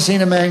never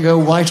seen a man go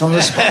white on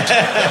the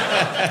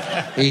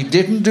spot. He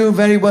didn't do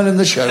very well in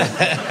the show.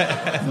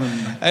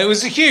 It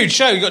was a huge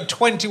show. You got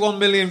 21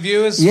 million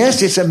viewers.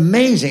 Yes, it's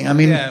amazing. I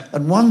mean,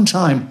 At one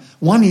time,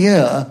 1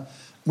 year,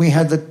 we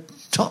had the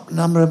top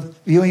number of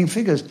viewing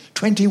figures,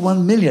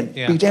 21 million.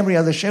 Yeah. Beat every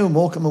other show,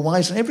 Morecambe and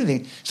Wise and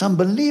everything. It's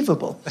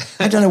unbelievable.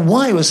 I don't know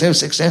why it was so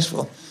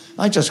successful.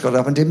 I just got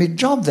up and did my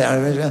job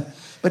there.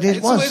 But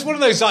it's one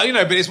of those,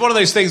 but it's one of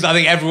those things that I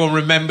think everyone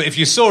remember. If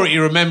you saw it,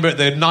 you remember it.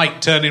 The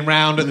night turning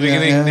round at the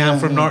beginning. Now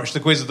from Norwich, the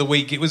quiz of the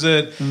week. It was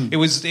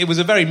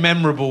a very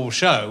memorable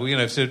show.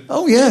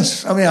 Oh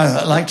yes, I mean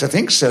I like to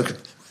think so.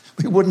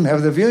 We wouldn't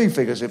have the viewing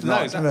figures if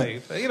not. No,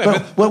 exactly.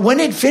 Well,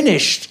 when it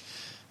finished,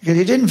 because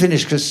it didn't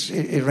finish because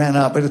it ran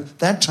out. But at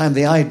that time,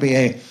 the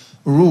IBA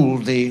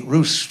ruled the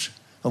roost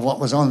of what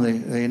was on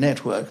the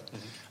network,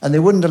 and they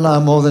wouldn't allow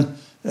more than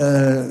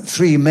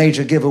 3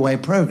 major giveaway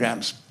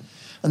programs.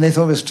 And they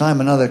thought it was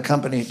time another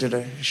company did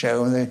a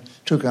show, and they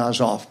took ours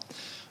off.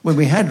 Well,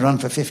 we had run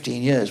for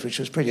 15 years, which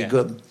was pretty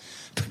good.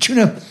 But,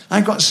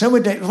 I got so...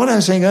 what I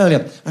was saying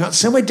earlier, I got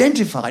so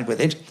identified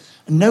with it,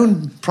 and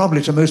known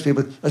probably to most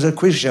people as a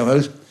quiz show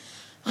host,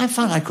 I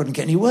found I couldn't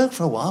get any work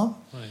for a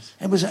while. Nice.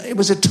 It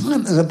was a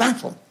time, there was a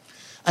battle.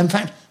 In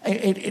fact,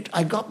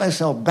 I got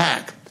myself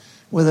back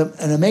with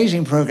an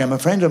amazing program. A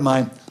friend of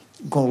mine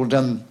called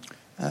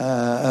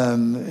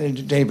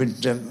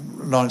David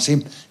Lawrence,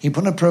 he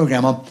put a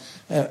program on...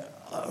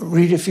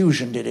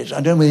 Rediffusion did it.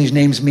 I don't know whether these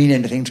names mean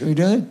anything to you,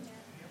 do they?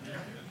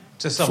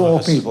 To some 4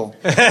 of us. people.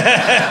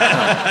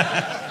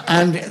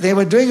 And they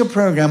were doing a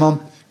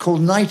program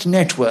called Night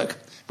Network,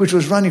 which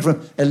was running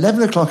from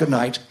 11 o'clock at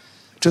night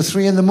to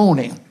 3 in the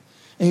morning.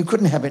 And you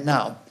couldn't have it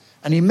now.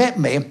 And he met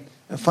me,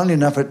 funnily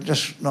enough,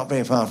 just not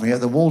very far from here,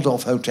 at the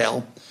Waldorf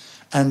Hotel,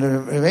 and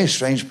a very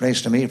strange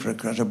place to meet for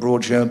a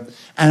broad show.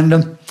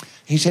 And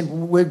he said,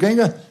 we're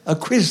going a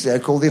quiz there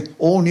called the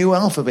All New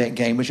Alphabet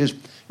Game, which is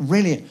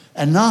really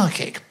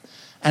anarchic.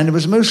 And it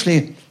was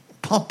mostly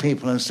pop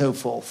people and so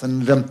forth.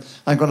 And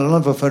I got a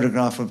lovely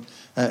photograph of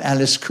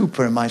Alice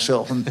Cooper and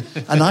myself. And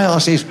I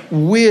asked these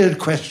weird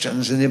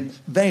questions in a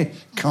very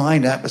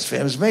kind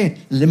atmosphere. It was very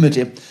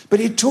limited. But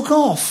it took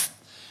off.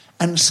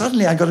 And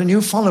suddenly I got a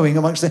new following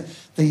amongst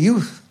the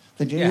youth.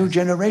 The new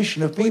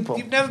generation of people.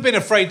 You've never been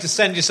afraid to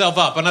send yourself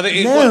up, and I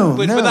think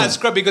with that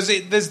scrub, because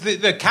there's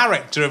the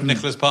character of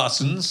Nicholas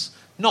Parsons,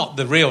 not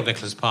the real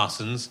Nicholas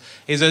Parsons,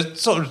 is a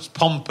sort of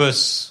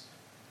pompous.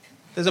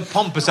 There's a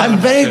pompous. I'm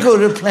very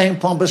good at playing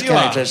pompous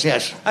characters.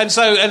 Yes, and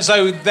so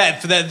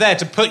they're there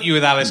to put you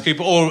with Alice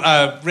Cooper or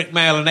Rick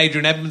Mayall and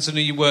Adrian Edmondson,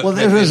 who you work with.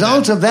 Well, the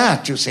result of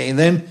that, you see,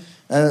 then.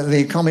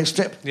 The comic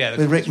strip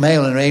with Rick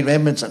Mayall and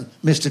Adrian Edmondson,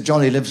 Mr.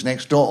 Jolly Lives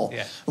Next Door,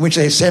 in which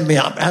they sent me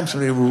up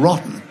absolutely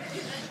rotten.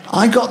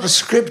 I got the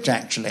script,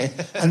 actually,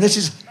 and this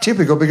is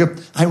typical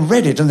because I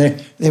read it and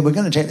they were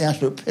going to take the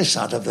absolute piss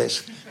out of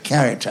this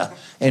character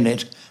in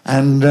it.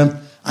 And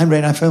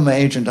I phoned my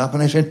agent up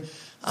and I said,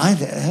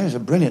 that was a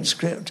brilliant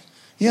script.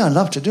 Yeah, I'd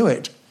love to do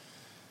it.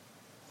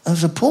 There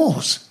was a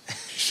pause.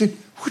 She said,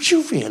 would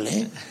you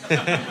really?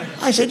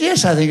 I said,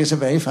 yes, I think it's a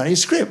very funny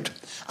script.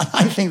 And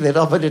I think they'd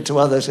offered it to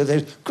others. So they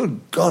said,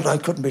 good God, I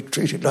couldn't be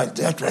treated like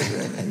that.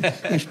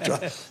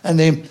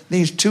 And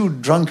these 2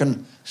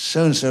 drunken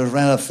so-and-so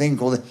ran a thing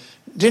called...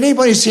 Did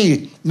anybody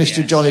see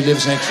Mr. Jolly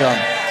Lives Next Door?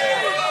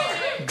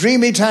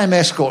 Dreamy Time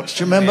Escorts,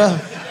 do you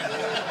remember?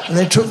 And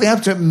they took the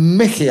absolute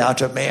mickey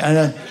out of me.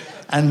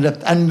 And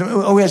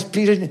yes,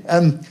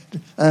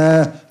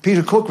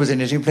 Peter Cook was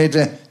in it. He played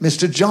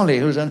Mr. Jolly,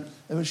 who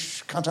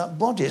was cut-up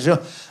body.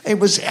 So it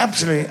was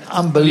absolutely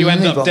unbelievable. You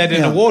end up dead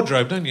in a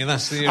wardrobe, don't you?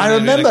 That's the. I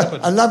remember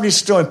a lovely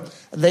story.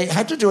 They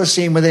had to do a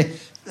scene where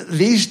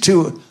these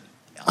 2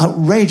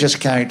 outrageous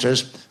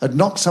characters had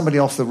knocked somebody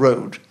off the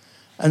road.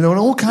 And there were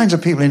all kinds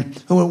of people in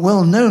who were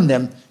well known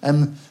then.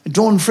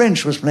 Dawn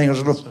French was playing a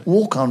sort of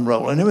walk-on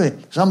role and everything.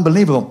 It was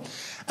unbelievable.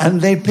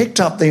 And they picked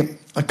up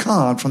a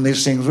card from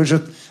these things, which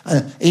was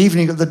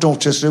Evening at the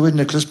Dorchester with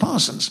Nicholas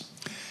Parsons.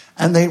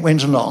 And they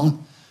went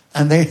along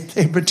and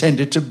they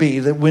pretended to be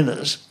the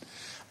winners.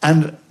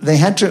 And they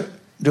had to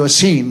do a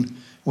scene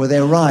where they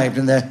arrived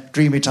in their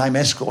Dreamy Time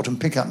Escort and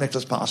pick up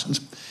Nicholas Parsons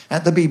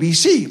at the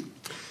BBC.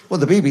 Well,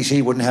 the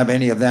BBC wouldn't have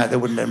any of that. They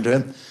wouldn't let them do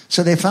it.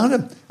 So they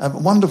found a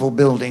wonderful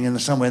building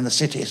somewhere in the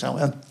city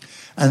somewhere.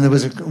 And there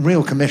was a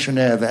real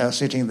commissionaire there,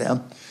 sitting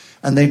there.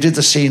 And they did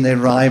the scene. They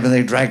arrived and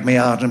they dragged me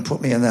out and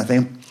put me in that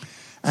thing.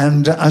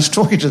 And I was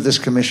talking to this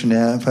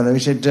commissionaire fellow. He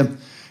said,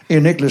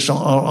 Nicholas,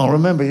 I'll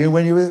remember you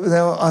when you were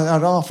there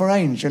at Arthur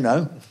Ains, you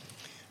know.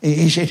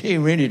 He said, he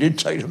really did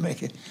take to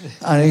make it.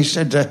 And he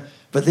said,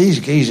 but these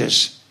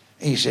geezers,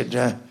 he said,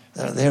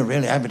 they're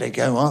really happy to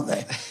go, aren't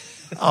they?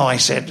 I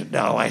said,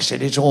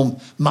 it's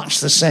all much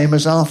the same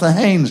as Arthur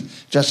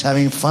Haynes, just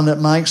having fun at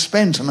my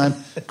expense, and I'm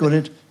good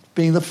at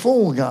being the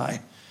fall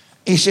guy.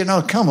 He said,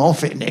 "Oh, come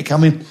off it, Nick. I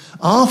mean,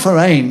 Arthur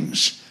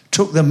Haynes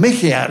took the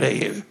mickey out of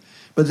you,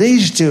 but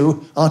these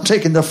two are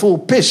taking the full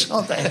piss,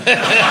 aren't they?"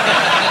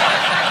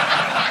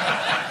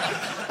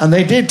 And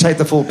they did take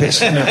the full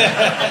piss.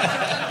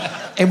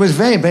 It was a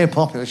very, very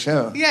popular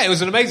show. Yeah, it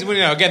was an amazing...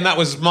 again, that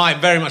was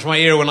very much my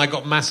era when I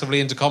got massively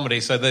into comedy,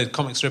 so the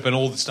comic strip and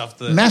all the stuff...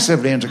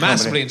 Massively into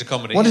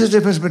comedy. What is the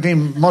difference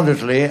between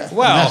moderately and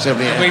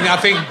massively? I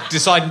think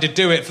deciding to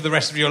do it for the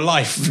rest of your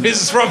life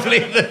is probably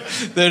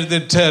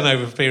the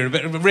turnover period.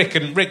 But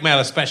Rick Mail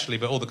especially,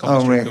 but all the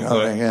comic strip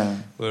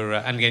were...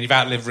 And again, you've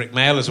outlived Rick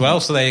Mail as well,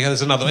 so there you go,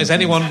 there's another...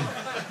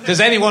 Does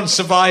anyone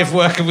survive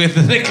working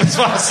with Nicholas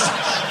Parsons?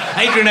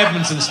 Adrian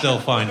Edmondson still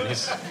fine.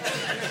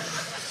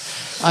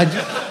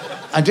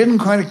 I didn't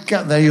quite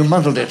get there. You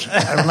muddled it.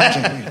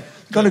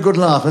 Got a good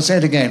laugh. Let's say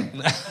it again.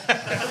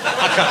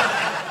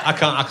 I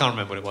can't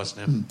remember what it was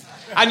now.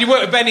 And you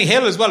worked with Benny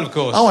Hill as well, of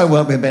course. Oh, I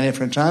worked with Benny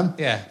for a time.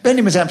 Yeah.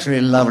 Benny was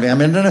absolutely lovely. I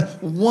mean, I don't know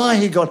why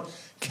he got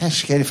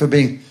cascaded for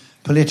being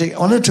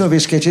political. One or two of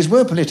his sketches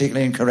were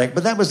politically incorrect,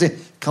 but that was the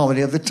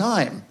comedy of the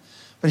time.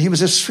 But he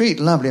was a sweet,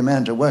 lovely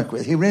man to work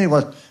with. He really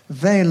was a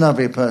very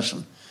lovely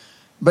person.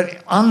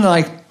 But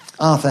unlike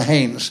Arthur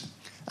Haynes,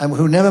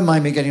 who never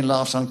minded me getting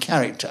laughs on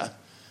character,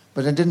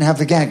 but I didn't have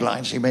the gag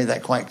lines. He made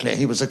that quite clear.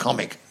 He was a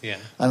comic,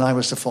 and I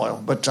was the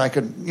foil. But I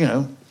could,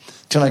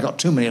 till I got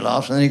too many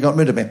laughs, and then he got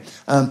rid of me.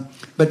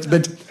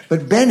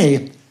 But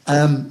Benny,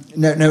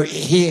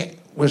 he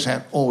was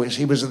always.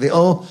 He was the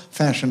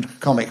old-fashioned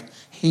comic.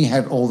 He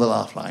had all the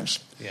laugh lines.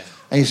 Yeah.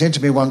 And he said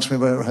to me once when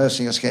we were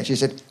rehearsing a sketch, he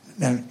said,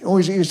 "No,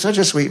 he was such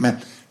a sweet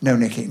man. No,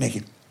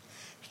 Nicky,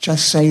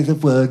 just say the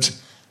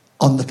words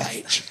on the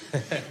page.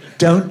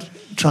 Don't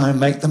try and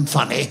make them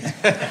funny.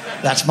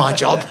 That's my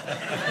job."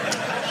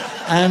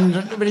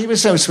 But he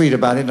was so sweet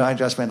about it, I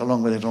just went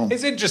along with it all.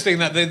 It's interesting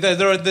that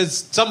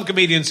there's some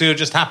comedians who are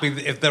just happy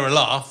if there are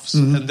laughs,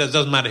 and it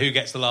doesn't matter who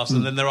gets the laughs,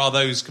 and then there are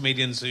those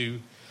comedians who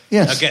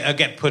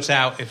get put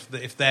out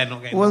if they're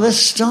not getting. Well, there's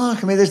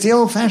stark. I mean, there's the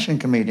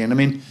old-fashioned comedian. I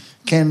mean,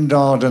 Ken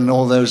Dodd and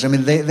all those. I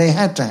mean, they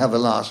had to have the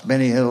laughs.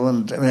 Benny Hill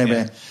and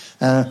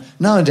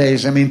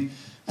nowadays, I mean,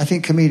 I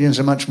think comedians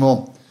are much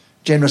more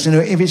generous.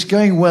 If it's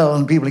going well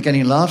and people are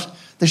getting laughs,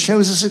 the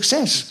show's a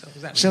success.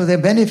 Exactly. So they're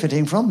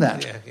benefiting from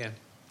that. Yeah.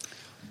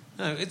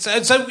 No,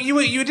 so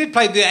you did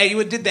play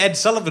you did the Ed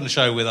Sullivan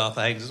show with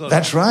Arthur Haynes as well.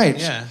 That's right.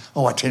 Yeah.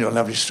 Oh, I tell you a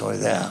lovely story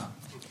there.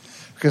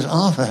 Because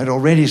Arthur had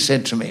already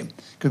said to me,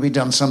 because we'd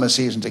done summer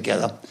season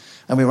together,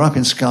 and we were up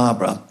in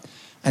Scarborough,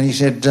 and he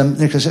said,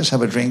 "Nicholas, let's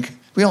have a drink."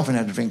 We often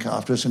had a drink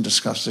afterwards and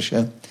discussed the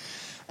show.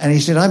 And he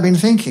said, "I've been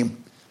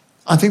thinking,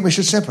 I think we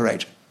should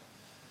separate."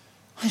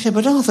 I said,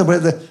 "But Arthur, we're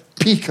at the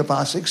peak of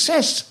our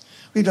success.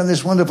 We've done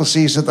this wonderful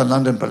season at the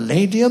London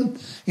Palladium.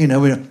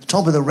 We're at the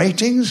top of the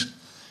ratings."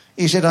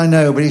 He said, "I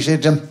know," but he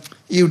said,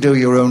 "You do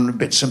your own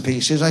bits and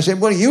pieces." I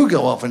said, "Well, you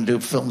go off and do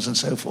films and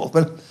so forth."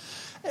 But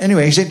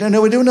anyway, he said,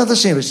 no, we'll do another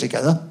series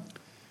together,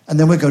 and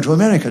then we'll go to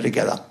America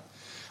together.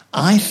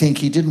 I think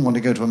he didn't want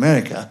to go to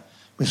America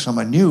with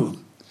someone new.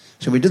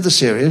 So we did the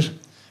series.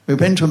 We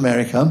went to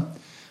America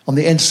on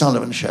the Ed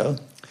Sullivan Show,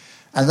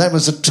 and that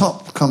was the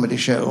top comedy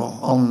show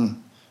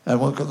on...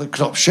 the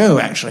top show,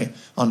 actually,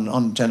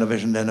 on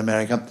television in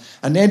America.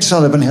 And Ed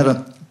Sullivan had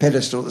a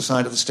pedestal at the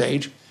side of the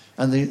stage,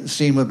 and the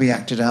scene would be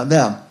acted out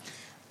there.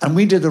 And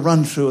we did a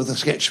run-through of the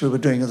sketch we were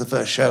doing of the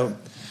first show.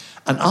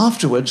 And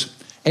afterwards,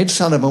 Ed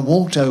Sullivan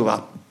walked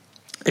over.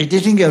 He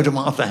didn't go to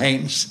Arthur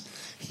Haynes.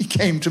 He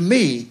came to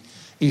me.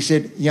 He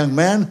said, "Young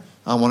man,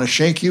 I want to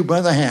shake you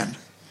by the hand.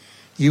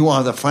 You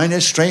are the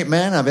finest straight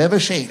man I've ever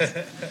seen."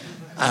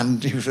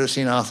 And you should have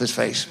seen Arthur's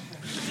face.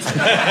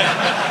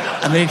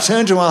 And then he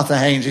turned to Arthur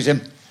Haynes. He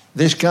said,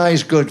 "This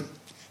guy's good.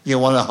 You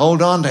want to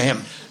hold on to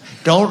him.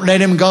 Don't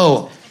let him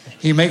go.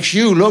 He makes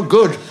you look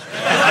good."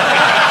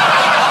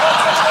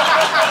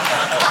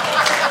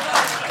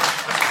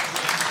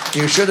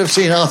 You should have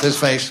seen Arthur's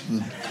face.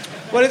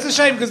 Well, it's a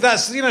shame because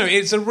that's,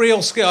 it's a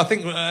real skill.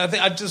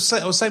 I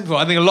was saying before,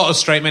 I think a lot of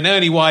straight men,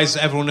 Ernie Wise,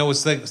 everyone always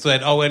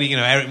said, Ernie,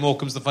 Eric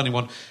Morecambe's the funny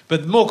one.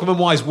 But Morecambe and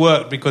Wise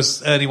worked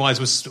because Ernie Wise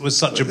was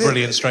such a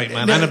brilliant straight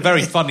man and a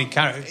very funny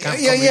character.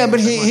 Yeah, but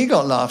he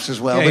got laughs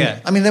as well. Yeah.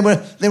 I mean, they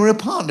were a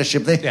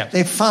partnership.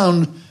 They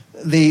found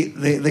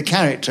the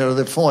character of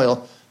the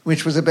foil,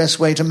 which was the best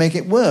way to make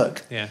it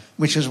work,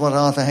 which is what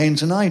Arthur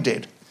Haynes and I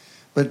did.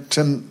 But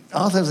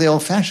Arthur's the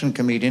old-fashioned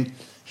comedian.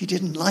 He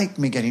didn't like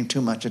me getting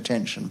too much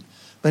attention.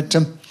 But,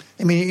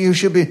 you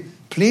should be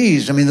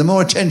pleased. The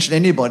more attention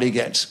anybody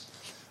gets.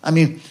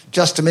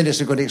 Just a minute's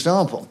a good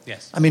example.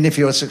 Yes. If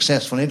you're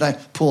successful in it,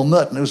 like Paul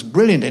Merton, who was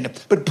brilliant in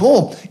it. But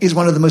Paul is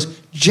one of the most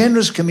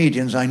generous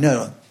comedians I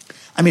know.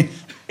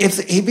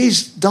 If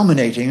he's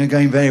dominating and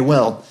going very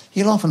well,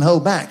 he'll often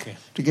hold back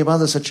to give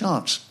others a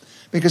chance.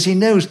 Because he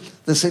knows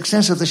the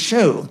success of the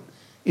show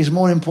is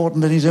more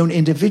important than his own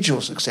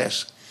individual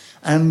success.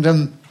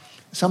 And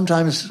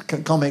sometimes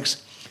comics...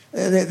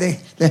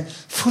 They're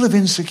full of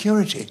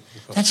insecurity.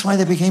 That's why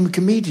they became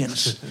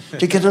comedians,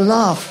 to get a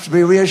laugh, to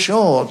be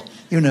reassured,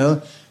 you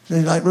know.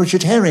 They're like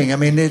Richard Herring. I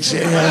mean, it's...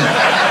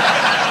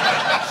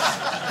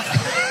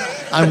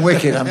 I'm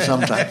wicked, I'm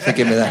sometimes.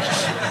 Forgive me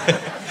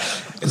that.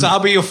 I'll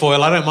be your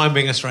foil. I don't mind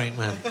being a straight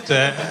man.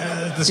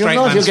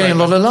 You're getting a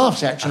lot of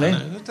laughs, actually.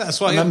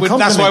 That's why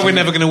we're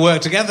never going to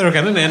work together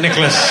again, isn't it,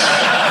 Nicholas?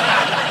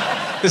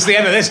 This is the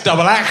end of this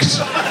double act.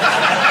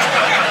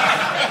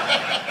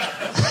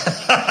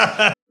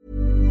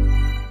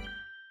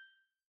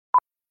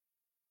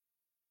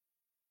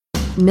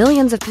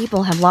 Millions of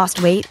people have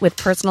lost weight with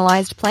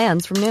personalized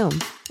plans from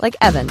Noom. Like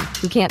Evan,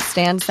 who can't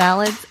stand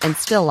salads and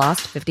still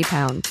lost 50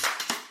 pounds.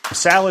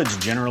 Salads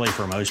generally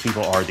for most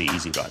people are the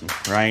easy button,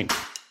 right?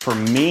 For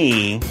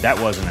me, that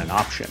wasn't an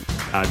option.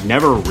 I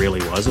never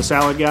really was a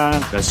salad guy.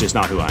 That's just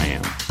not who I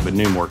am. But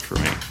Noom worked for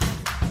me.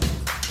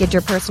 Get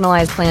your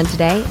personalized plan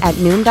today at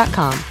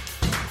Noom.com.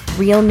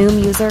 Real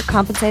Noom user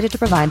compensated to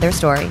provide their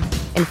story.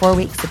 In 4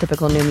 weeks, the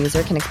typical Noom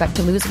user can expect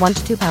to lose 1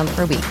 to 2 pounds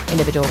per week.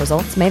 Individual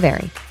results may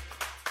vary.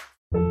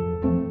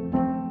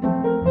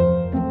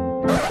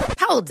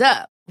 Hold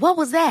up. What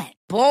was that?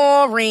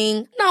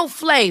 Boring. No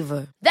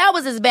flavor. That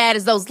was as bad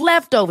as those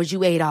leftovers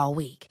you ate all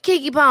week.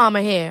 Keke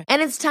Palmer here,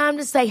 and it's time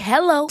to say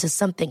hello to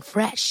something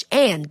fresh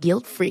and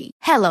guilt-free.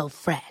 Hello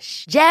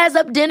Fresh. Jazz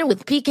up dinner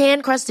with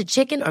pecan-crusted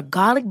chicken or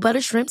garlic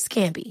butter shrimp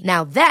scampi.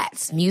 Now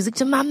that's music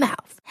to my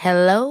mouth.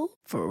 Hello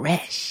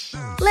Fresh.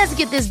 Let's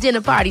get this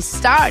dinner party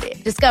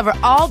started. Discover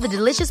all the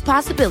delicious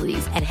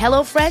possibilities at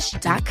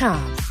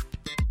HelloFresh.com.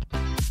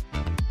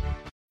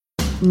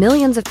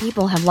 Millions of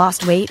people have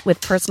lost weight with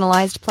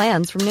personalized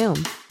plans from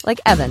Noom. Like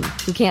Evan,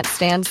 who can't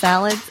stand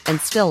salads and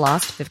still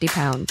lost 50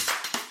 pounds.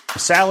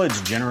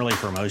 Salads generally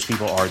for most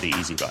people are the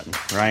easy button,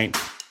 right?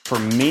 For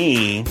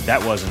me,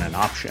 that wasn't an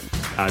option.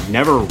 I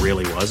never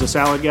really was a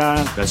salad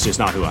guy. That's just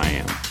not who I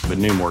am. But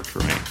Noom worked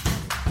for me.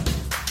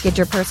 Get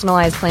your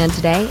personalized plan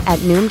today at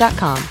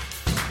Noom.com.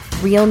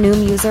 Real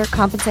Noom user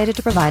compensated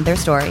to provide their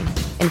story.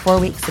 In 4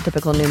 weeks, the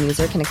typical Noom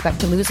user can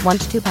expect to lose 1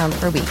 to 2 pounds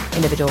per week.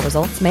 Individual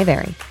results may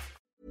vary.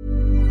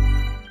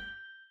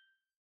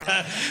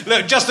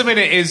 Look, Just a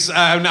Minute is...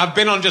 I've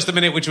been on Just a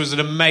Minute, which was an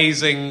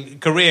amazing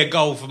career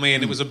goal for me,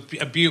 and it was a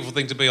beautiful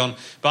thing to be on.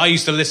 But I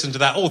used to listen to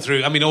that all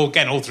through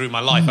my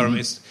life.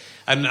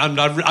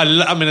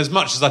 I mean, as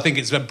much as I think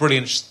it's a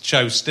brilliant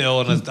show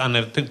still, and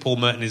I think Paul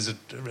Merton is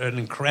an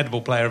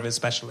incredible player of it,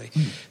 especially.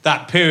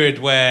 That period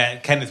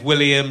where Kenneth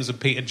Williams and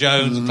Peter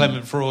Jones and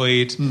Clement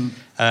Freud,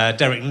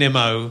 Derek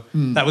Nimmo,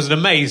 that was an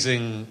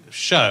amazing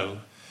show.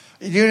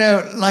 You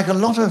know, like a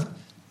lot of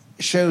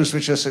shows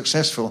which are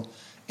successful,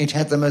 it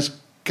had the most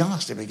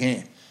ghastly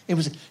beginning. It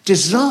was a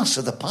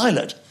disaster, the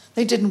pilot.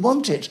 They didn't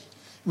want it.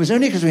 It was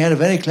only because we had a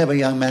very clever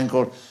young man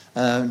called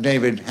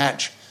David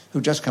Hatch,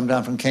 who'd just come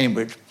down from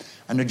Cambridge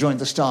and had joined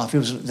the staff.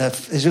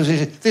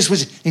 This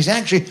was his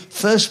actually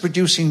first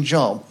producing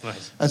job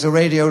as a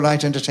radio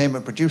light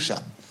entertainment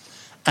producer.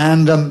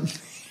 And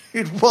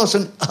it was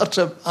an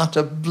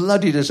utter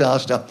bloody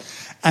disaster.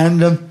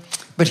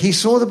 But he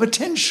saw the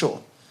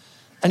potential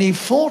and he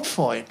fought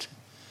for it.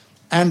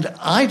 And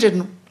I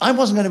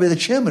wasn't going to be the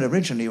chairman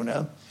originally, you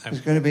know. It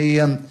was going to be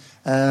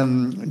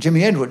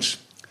Jimmy Edwards,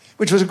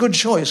 which was a good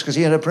choice because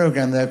he had a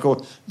program there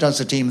called Does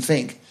the Team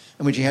Think,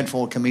 in which he had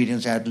 4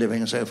 comedians ad-libbing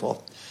and so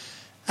forth.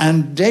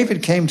 And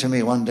David came to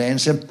me one day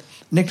and said,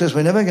 Nicholas,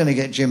 we're never going to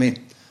get Jimmy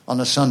on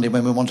a Sunday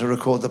when we want to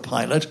record the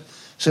pilot,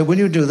 so will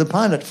you do the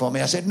pilot for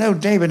me? I said, no,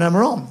 David, I'm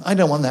wrong. I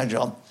don't want that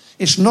job.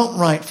 It's not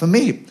right for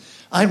me.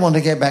 I want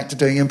to get back to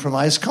doing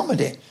improvised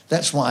comedy.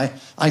 That's why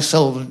I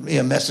sold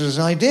Ian Messer's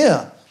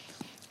idea.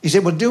 He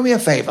said, well, do me a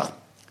favour.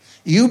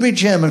 You be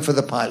chairman for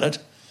the pilot,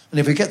 and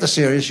if we get the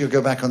series, you'll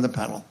go back on the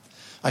panel.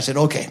 I said,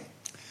 OK.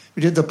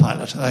 We did the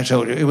pilot, and I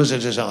told you, it was a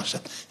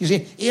disaster. You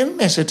see, Ian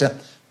Messer,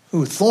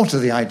 who thought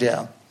of the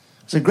idea,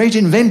 was a great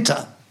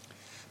inventor,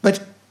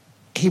 but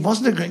he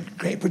wasn't a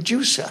great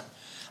producer.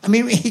 I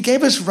mean, he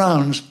gave us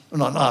rounds, well,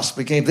 not us,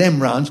 we gave them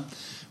rounds,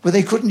 where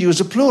they couldn't use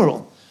a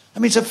plural. I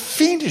mean, it's a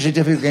fiendishly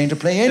difficult game to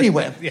play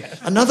anywhere. Yeah.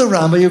 Another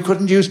round where you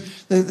couldn't use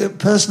the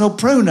personal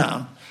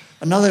pronoun.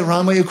 Another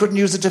round where you couldn't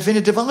use the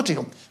definitive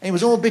article. And it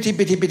was all bitty.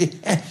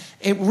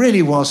 It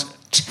really was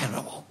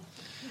terrible.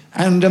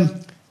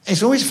 And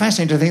it's always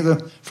fascinating to think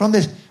that from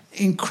this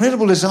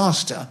incredible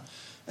disaster,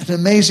 an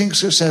amazing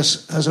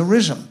success has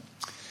arisen.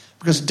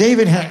 Because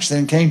David Hatch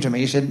then came to me,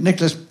 he said,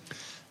 Nicholas,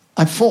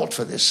 I fought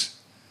for this.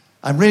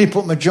 I really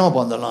put my job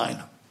on the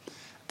line.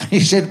 And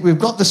he said, we've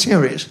got the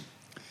series.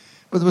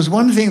 But there was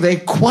one thing they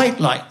quite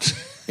liked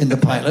in the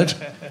pilot,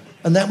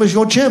 and that was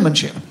your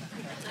chairmanship.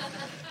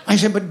 I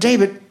said, but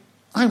David,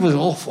 I was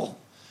awful.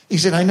 He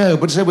said, I know,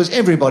 but so was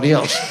everybody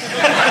else.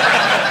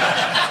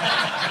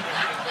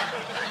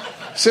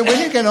 So when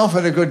you get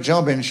offered a good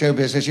job in show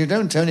business, you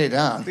don't turn it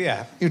down.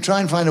 Yeah. You try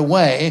and find a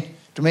way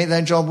to make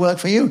that job work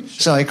for you.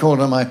 So I called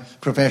on my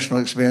professional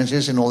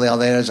experiences in all the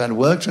other areas I'd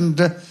worked, and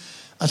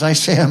as I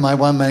say on my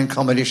one-man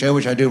comedy show,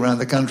 which I do around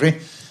the country,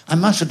 I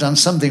must have done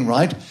something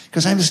right,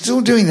 because I'm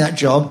still doing that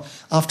job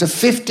after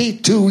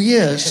 52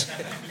 years.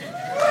 And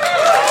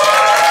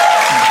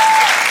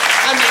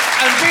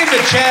being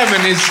the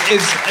chairman is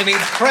an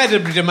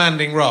incredibly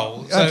demanding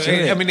role. So,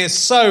 Absolutely. I mean, it's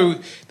so...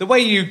 The way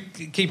you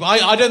keep...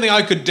 I don't think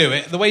I could do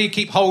it. The way you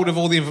keep hold of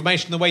all the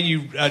information, the way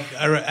you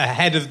are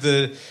ahead of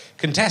the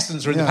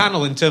contestants or in the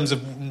panel in terms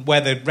of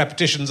where the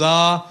repetitions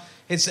are.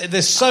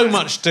 There's so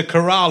much to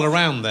corral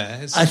around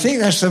there. I think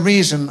that's the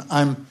reason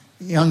I'm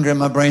younger in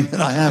my brain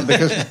than I am,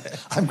 because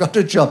I've got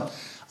a job.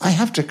 I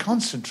have to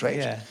concentrate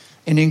in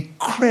an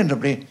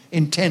incredibly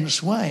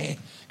intense way,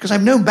 because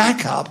I've no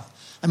backup.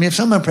 I mean, if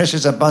someone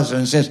presses a buzzer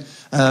and says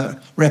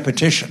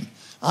repetition,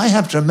 I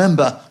have to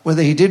remember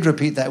whether he did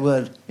repeat that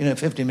word,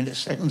 50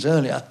 seconds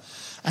earlier.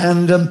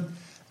 And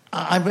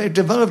I've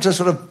developed a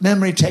sort of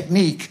memory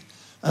technique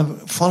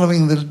of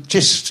following the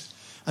gist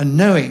and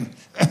knowing,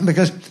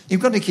 because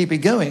you've got to keep it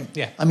going.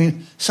 Yeah. I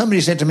mean, somebody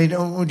said to me,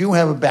 "Oh, do you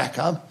have a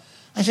backup?"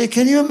 I said,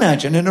 "Can you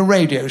imagine in a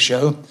radio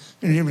show,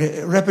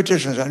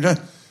 repetitions?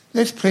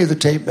 Let's play the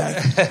tape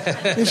back.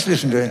 Let's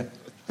listen to it.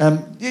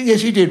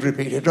 Yes, he did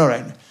repeat it. All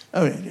right.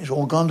 Oh, it's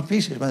all gone to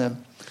pieces by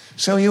then."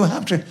 So you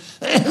have to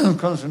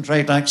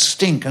concentrate like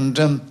stink, and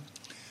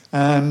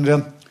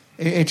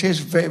it is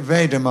very,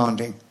 very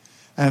demanding.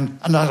 And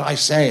as I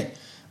say,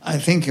 I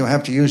think you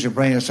have to use your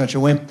brain in such a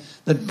way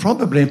that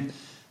probably,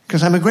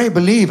 because I'm a great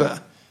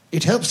believer,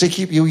 it helps to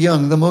keep you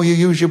young the more you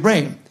use your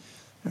brain.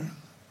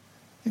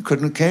 You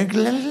couldn't care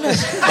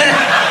less.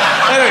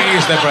 They don't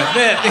use their brain.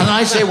 And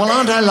I say, well,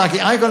 aren't I lucky?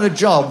 I got a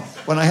job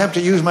when I have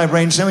to use my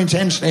brain so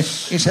intensely,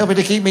 it's helping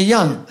to keep me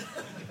young.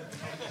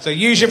 So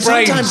use your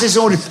brains. Sometimes this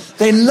audience,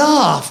 they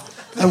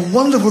laugh at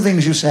wonderful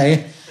things you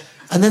say,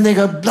 and then they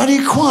go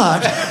bloody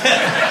quiet.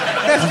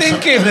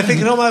 They're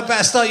thinking, oh, I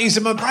better start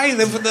using my brain.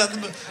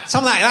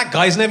 Some of that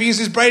guy's never used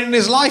his brain in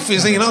his life.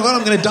 He's thinking, oh, God,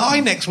 I'm going to die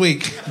next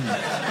week. I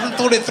haven't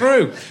thought it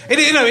through.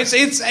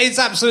 It's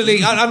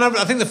absolutely...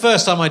 I think the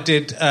first time I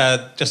did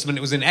Just a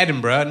Minute was in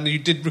Edinburgh, and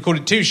you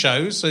recorded 2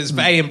 shows, so it's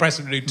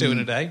impressive to do 2 in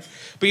a day.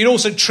 But you'd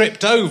also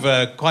tripped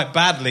over quite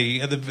badly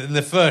in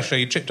the first show.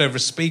 You tripped over a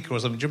speaker or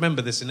something. Do you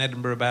remember this in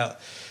Edinburgh about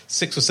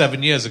 6 or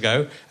 7 years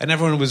ago? And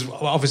everyone was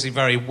obviously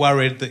very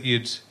worried that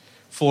you'd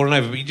fallen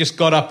over, but you just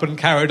got up and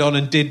carried on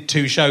and did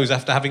 2 shows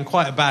after having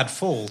quite a bad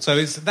fall.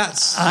 So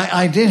that's...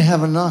 I did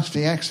have a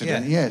nasty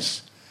accident,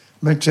 yes.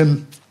 But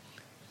I've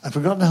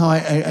forgotten how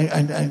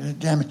I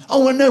damn it.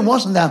 Oh, well, no, it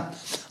wasn't that.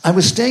 I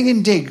was staying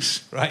in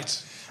Diggs.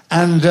 Right.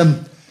 And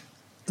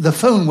the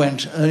phone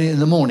went early in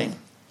the morning,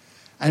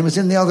 and it was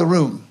in the other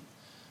room.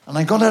 And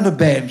I got out of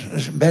bed.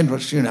 Bed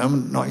was,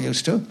 I'm not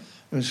used to.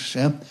 It was,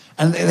 and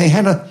they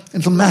had a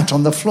little mat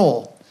on the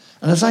floor.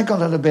 And as I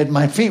got out of bed,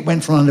 my feet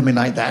went from under me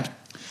like that.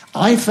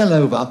 I fell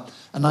over,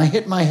 and I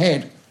hit my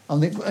head on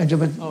the edge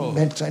of a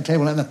bedside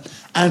table like that.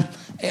 And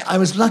I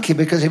was lucky,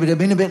 because if it had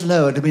been a bit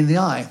lower, it would have been the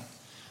eye.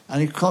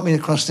 And it caught me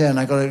across there, and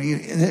I got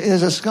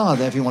there's a scar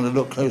there if you want to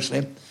look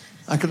closely.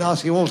 I could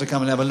ask you all to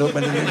come and have a look.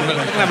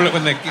 Have a look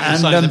when they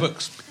sign the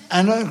books.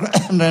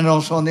 And then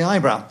also on the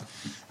eyebrow.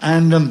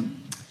 And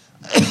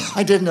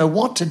I didn't know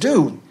what to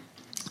do,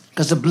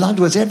 because the blood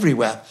was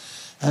everywhere.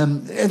 Are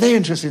they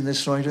interested in this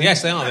story?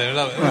 Yes, they are.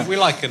 Right. We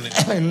like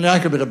it. I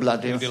like a bit of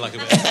blood, do you? We do like a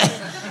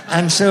bit.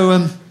 And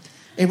so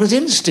it was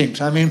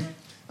instinct. I mean,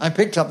 I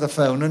picked up the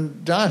phone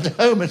and dialed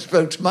home and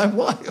spoke to my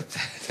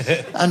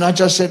wife. And I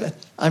just said,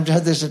 I've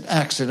had this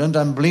accident,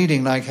 I'm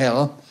bleeding like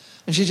hell.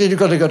 And she said, you've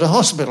got to go to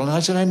hospital. And I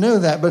said, I know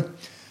that, but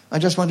I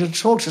just wanted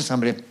to talk to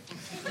somebody.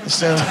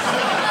 So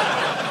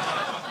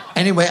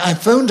anyway, I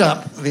phoned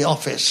up the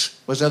office.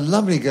 It was a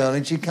lovely girl,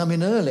 and she'd come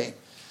in early.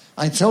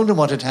 I told her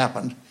what had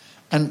happened,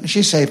 and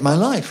she saved my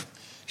life.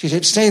 She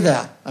said, stay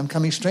there, I'm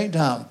coming straight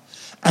down.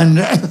 And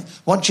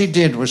what she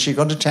did was she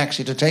got a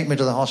taxi to take me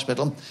to the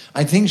hospital.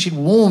 I think she'd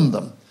warned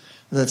them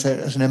that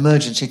there was an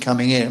emergency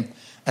coming in,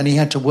 and he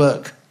had to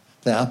work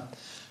there,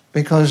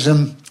 because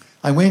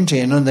I went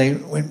in and they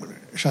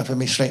shuffled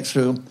me straight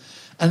through,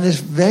 and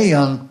this very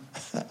young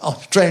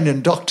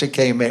Australian doctor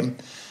came in,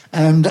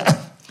 and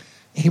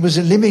he was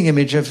a living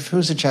image of,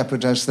 who's the chap who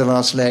does The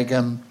Last Leg?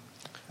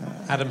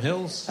 Adam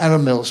Hills?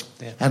 Adam Mills.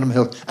 Yeah. Adam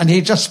Hills. And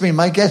he'd just been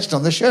my guest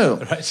on the show.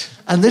 Right.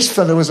 And this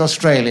fellow was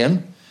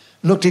Australian,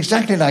 looked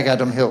exactly like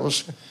Adam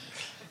Hills,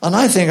 and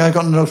I think I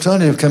got an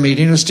alternative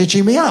comedian who was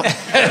stitching me up.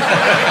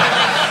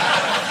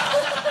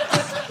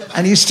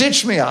 And he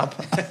stitched me up.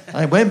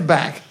 I went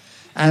back,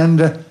 and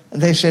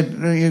they said,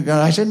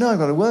 I said, no, I've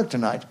got to work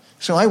tonight.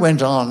 So I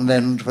went on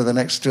then for the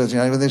next 2 or 3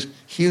 hours with this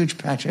huge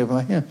patch over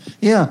my hair.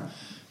 Yeah,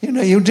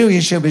 you do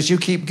your show, but you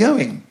keep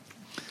going.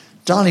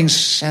 Darling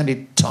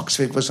Sandy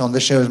Toksvig was on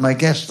the show as my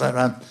guest.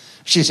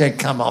 She said,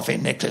 come off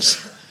it,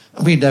 Nicholas.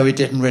 We know it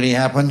didn't really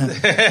happen.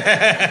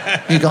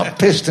 You got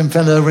pissed and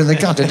fell over in the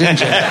gutter,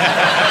 didn't you?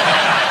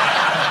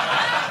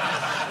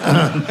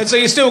 And so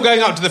you're still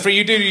going up to the free.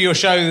 You do your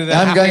show.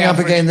 I'm going up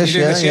again this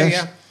year, yes.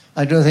 Yeah.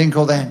 I do a thing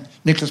called the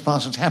Nicholas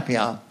Parsons Happy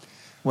Hour,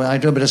 where I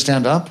do a bit of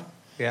stand-up.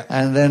 Yeah.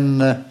 And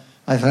then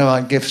I throw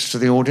out gifts to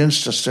the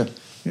audience just to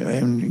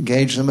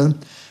engage them with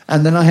them.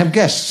 And then I have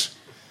guests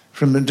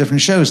from the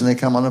different shows, and they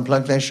come on and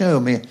plug their show,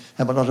 and we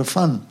have a lot of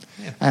fun.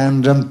 Yeah.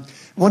 And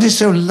what is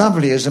so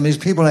lovely is,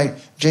 people like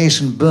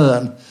Jason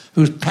Byrne,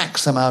 who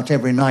packs them out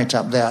every night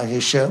up there,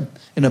 his show,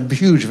 in a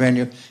huge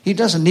venue. He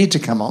doesn't need to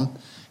come on.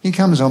 He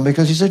comes on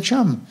because he's a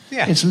chum.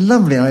 Yeah. It's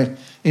lovely. I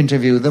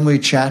interview them, we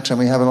chat, and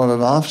we have a lot of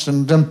laughs,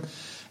 and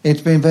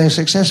it's been very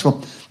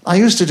successful. I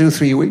used to do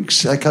 3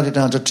 weeks. I cut it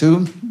down to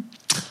 2,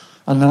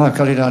 and now I've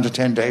cut it down to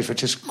 10 days,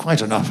 which is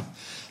quite enough.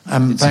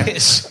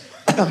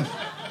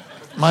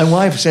 My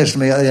wife says to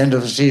me at the end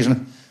of the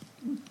season,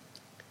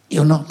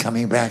 "You're not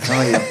coming back,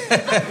 are you?"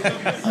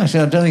 I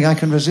said, "I don't think I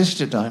can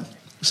resist it, Diane."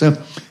 So,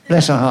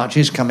 bless her heart,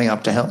 she's coming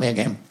up to help me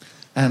again.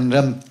 And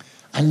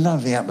I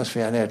love the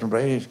atmosphere in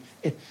Edinburgh.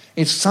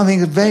 It's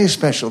something very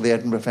special, the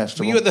Edinburgh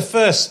Festival. Were you at the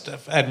first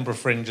Edinburgh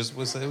Fringe?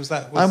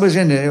 I was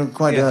in it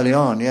quite early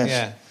on, yes.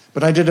 Yeah.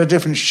 But I did a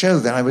different show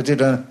then. I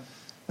did a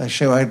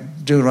show I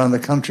do around the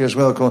country as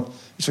well called,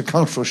 it's a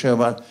cultural show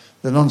about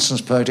the nonsense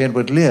poet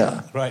Edward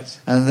Lear. Right.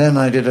 And then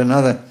I did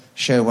another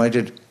show where I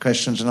did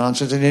questions and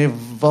answers, and it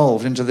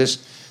evolved into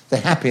the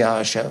happy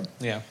hour show.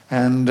 Yeah.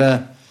 And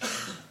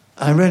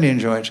I really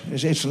enjoy it.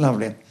 It's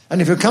lovely.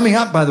 And if you're coming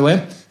up, by the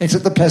way, it's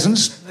at the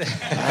Pleasance,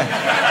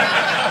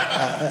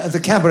 at the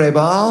Cabaret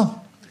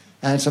Bar,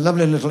 and it's a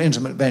lovely little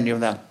intimate venue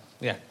there.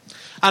 Yeah.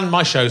 And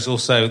my show's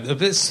also,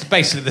 it's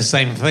basically the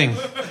same thing,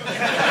 with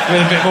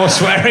a bit more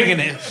swearing in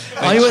it.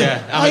 Are you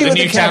at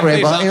the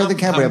Cabaret Bar? You're at the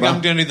Cabaret Bar?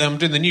 I'm doing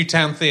the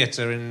Newtown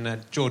Theatre in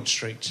George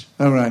Street.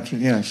 Oh, right,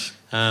 yes.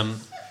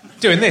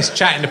 Doing this,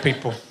 chatting to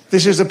people.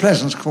 This is the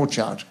Pleasance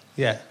Courtyard.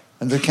 Yeah.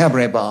 And the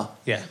Cabaret Bar.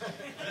 Yeah.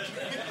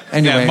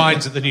 Anyway. Yeah,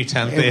 mine's at the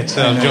Newtown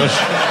Theatre, George.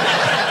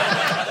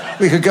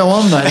 We could go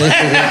on like this.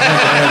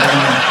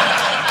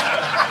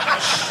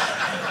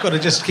 Got to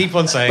just keep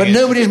on saying but it.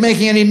 Nobody's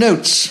making any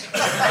notes.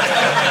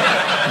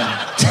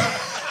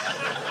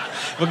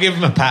 We'll give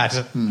him a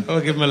pad.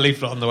 We'll give him a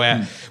leaflet on the way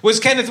out. Was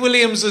Kenneth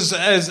Williams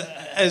as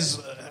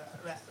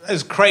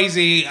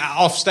crazy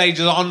off stage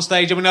as on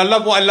stage? I mean,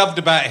 what I loved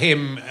about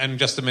him, and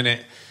just a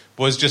minute,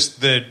 was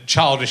just the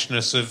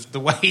childishness of the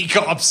way he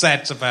got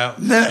upset about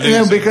losing.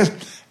 No, because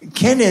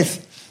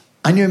Kenneth,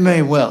 I knew him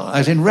very well. I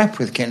was in rep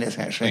with Kenneth,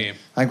 actually. Yeah.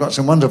 I've got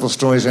some wonderful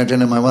stories I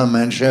did in my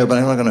one-man show, but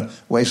I'm not going to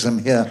waste them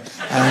here.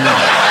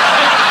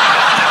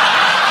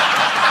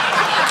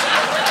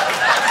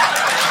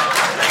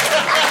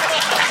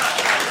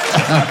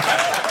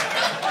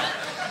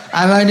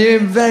 And I knew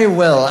him very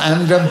well,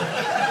 and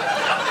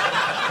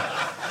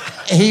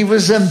he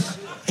was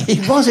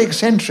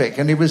eccentric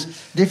and he was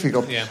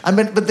difficult. Yeah.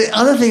 But the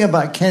other thing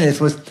about Kenneth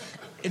was,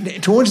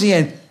 towards the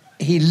end,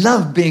 he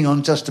loved being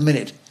on Just a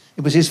Minute.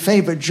 It was his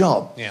favourite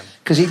job.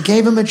 Because it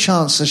gave him a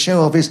chance to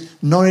show off his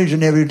knowledge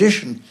and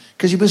erudition,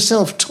 because he was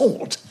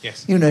self-taught.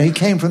 Yes. You know, he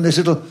came from this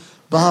little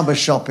barber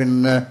shop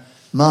in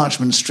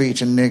Marchmont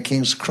Street near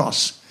King's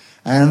Cross.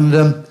 And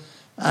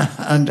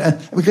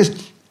because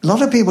a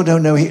lot of people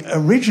don't know,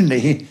 originally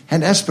he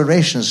had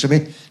aspirations to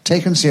be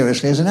taken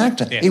seriously as an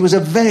actor. Yeah. He was a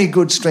very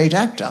good straight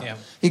actor. Yeah.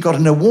 He got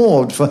an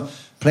award for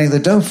playing the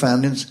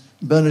Dauphin in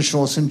Bernard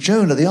Shaw's St.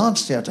 Joan at the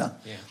Arts Theatre.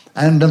 Yeah.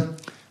 And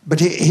but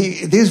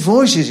these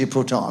voices he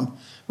put on,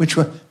 which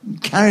were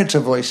character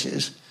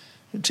voices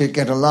to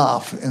get a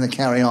laugh in the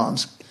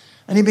carry-ons,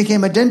 and he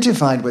became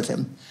identified with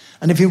him.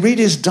 And if you read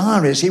his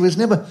diaries, he was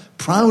never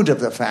proud of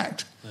the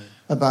fact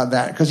about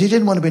that, because he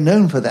didn't want to be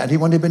known for that. He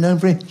wanted to be known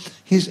for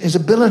his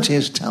ability,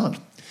 his talent.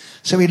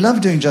 So he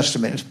loved doing Just a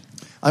Minute.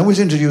 I always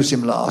introduced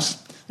him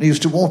last, and he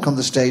used to walk on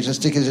the stage and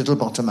stick his little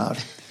bottom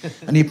out.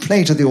 And he'd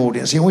play to the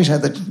audience. He always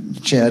had the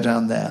chair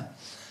down there.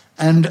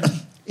 And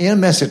Ian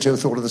Messiter, who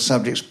thought of the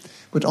subjects,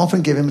 would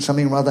often give him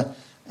something rather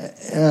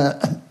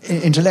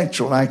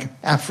intellectual, like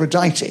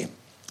Aphrodite.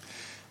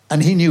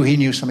 And he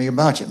knew something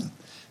about him.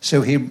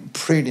 So he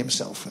preened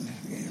himself and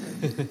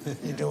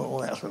he'd do all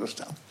that sort of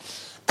stuff.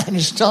 And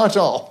he'd start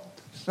off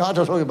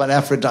talking about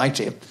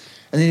Aphrodite, and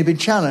then he'd be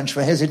challenged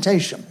for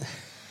hesitation.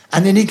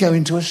 And then he'd go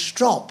into a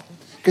strop,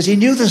 because he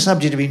knew the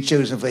subject had been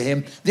chosen for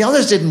him. The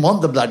others didn't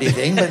want the bloody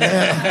thing, but...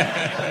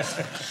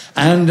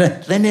 and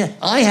then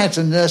I had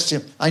to nurse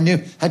him.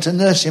 Had to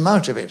nurse him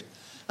out of it.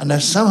 And I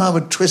somehow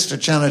would twist a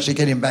challenge to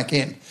get him back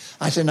in.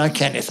 I said, "Now,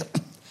 Kenneth,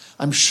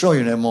 I'm sure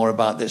you know more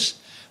about this.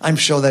 I'm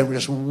sure they were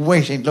just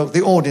waiting. Look,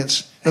 the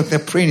audience, they're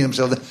preening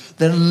themselves.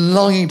 They're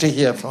longing to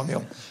hear from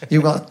you.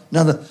 You've got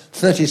another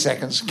 30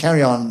 seconds.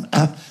 Carry on."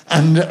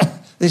 And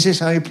this is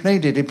how he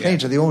played it. He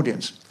played to the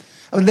audience.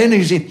 And then,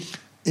 you see,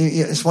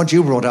 it's what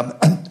you brought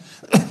up.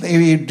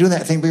 He'd do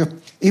that thing, because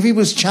if he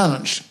was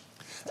challenged,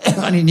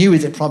 and he knew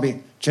he'd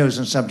probably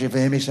chosen subject for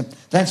him, he said,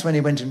 that's when he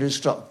went into his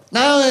strop.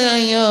 "No,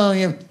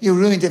 you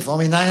ruined it for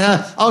me.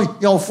 No, oh,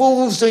 you're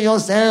fools to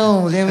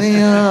yourselves.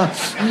 No,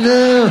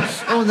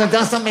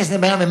 that's not messing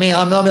about with me.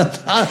 I know,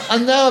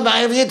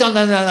 but if you don't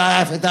know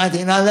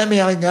Aphrodite, now let me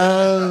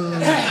go."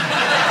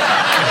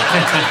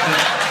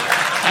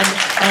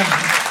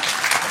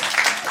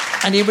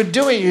 And he would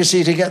do it, you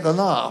see, to get the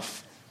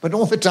laugh. But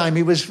all the time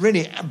he was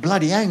really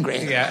bloody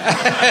angry.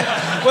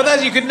 Yeah.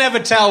 Well, you could never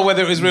tell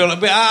whether it was real.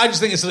 But I just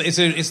think it's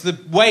the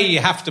way you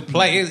have to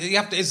play.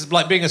 It's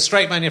like being a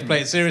straight man. You have to play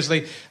it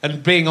seriously,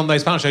 and being on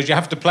those panel shows, you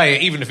have to play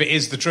it even if it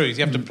is the truth.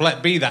 You have to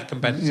be that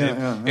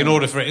competitive in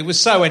order for it. It was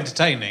so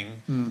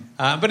entertaining,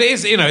 but it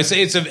is.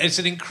 It's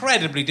an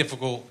incredibly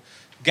difficult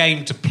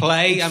game to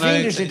play. It's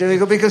fiendishly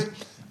difficult because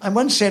I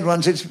once said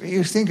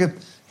you think of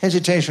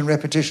hesitation,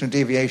 repetition,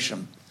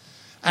 deviation,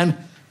 and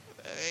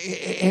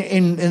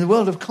in the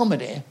world of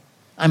comedy,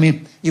 I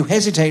mean, you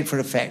hesitate for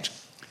effect,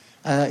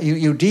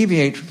 you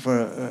deviate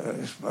for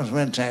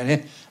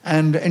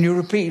and you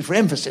repeat for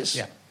emphasis.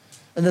 Yeah.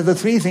 And they're the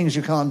three things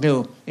you can't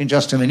do in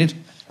just a minute,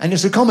 and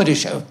it's a comedy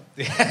show.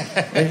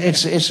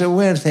 It's a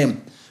weird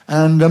thing.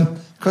 And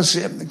because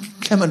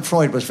Clement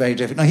Freud was very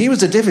difficult. Now, he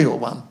was a difficult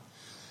one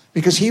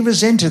because he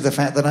resented the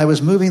fact that I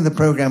was moving the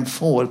program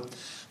forward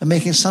and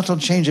making subtle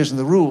changes in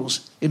the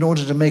rules in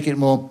order to make it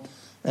more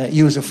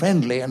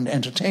user-friendly and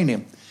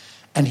entertaining.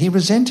 And he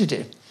resented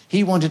it.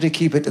 He wanted to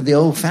keep it the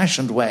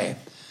old-fashioned way,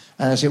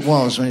 as it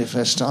was when it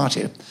first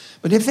started.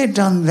 But if they'd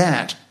done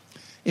that,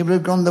 it would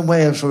have gone the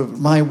way of sort of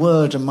My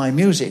Word and My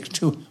Music,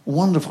 two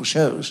wonderful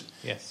shows.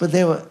 Yes. But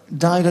they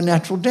died a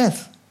natural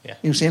death,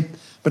 you see.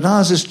 But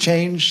ours has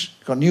changed,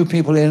 got new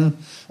people in,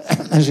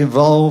 has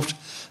evolved,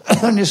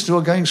 and is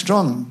still going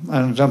strong.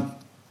 And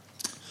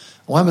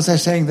why was I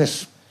saying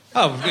this?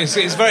 Oh, it's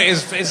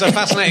a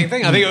fascinating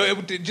thing. I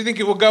think. Do you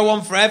think it will go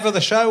on forever, the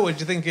show, or do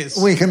you think it's?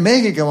 We can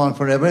make it go on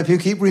forever if you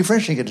keep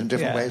refreshing it in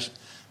different ways,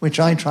 which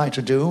I try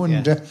to do.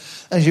 And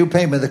as you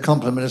pay me the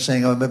compliment of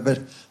saying I'm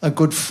a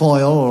good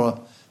foil or a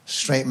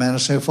straight man or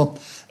so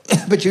forth,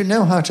 but you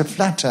know how to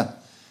flatter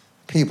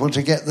people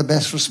to get the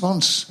best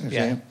response. You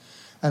see?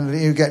 And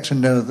you get to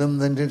know them.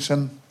 Then it's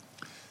and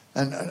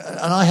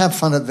I have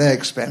fun at their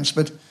expense,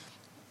 but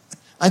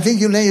I think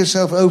you lay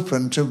yourself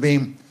open to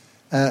being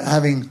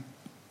having.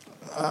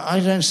 I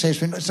don't say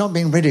it's not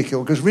being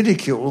ridiculed, because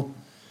ridicule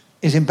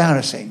is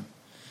embarrassing.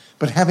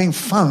 But having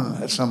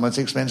fun at someone's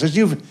expense, as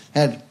you've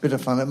had a bit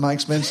of fun at my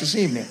expense this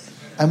evening,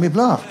 and we've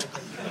laughed.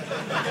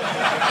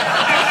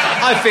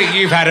 I think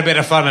you've had a bit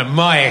of fun at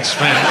my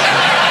expense.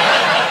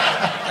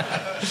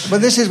 But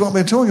this is what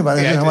we're talking about.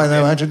 This is how I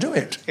know how to do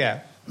it.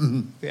 Yeah.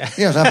 Mm-hmm. Yeah.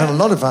 Yes, I've had a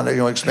lot of fun at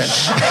your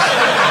expense.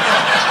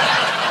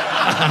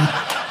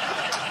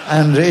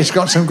 And it's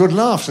got some good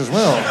laughs as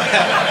well.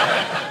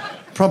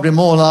 Probably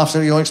more laughs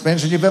at your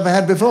expense than you've ever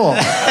had before.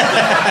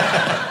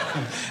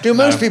 Do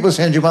most people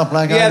send you up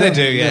like I do? Yeah, they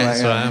do.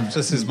 Yeah,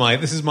 This is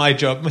my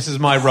job. This is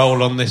my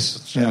role on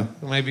this show. Yeah.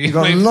 Maybe you've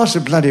got lots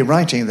of bloody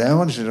writing there.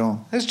 What is it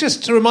all? It's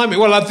just to remind me.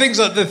 Well,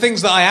 the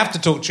things that I have to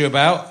talk to you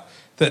about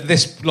that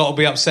this lot will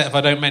be upset if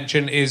I don't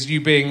mention is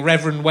you being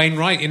Reverend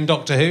Wainwright in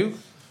Doctor Who.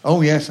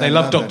 Oh yes, they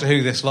love Doctor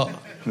Who. This lot.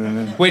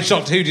 Which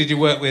Doctor Who did you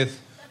work with?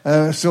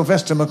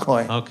 Sylvester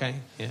McCoy. Okay.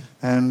 Yeah.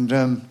 And.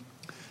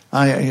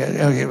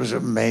 It was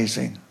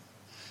amazing.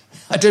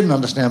 I didn't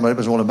understand what it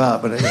was all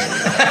about, but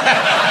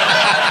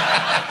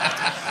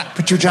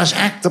but you just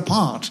act the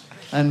part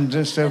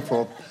and so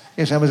forth.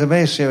 Yes, I was a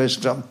very serious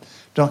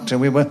doctor.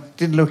 We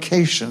did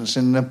locations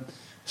in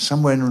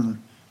somewhere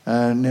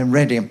near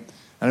Reading.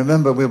 I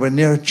remember we were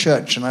near a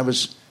church, and I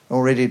was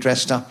already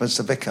dressed up as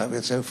the vicar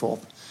and so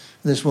forth.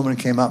 This woman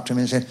came up to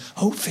me and said,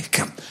 "Oh,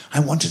 vicar, I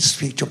wanted to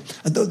speak to you.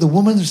 The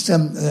woman's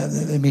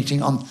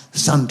meeting on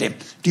Sunday.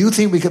 Do you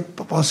think we could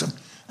possibly?"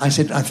 I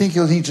said, "I think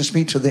you'll need to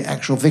speak to the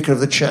actual vicar of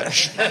the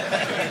church.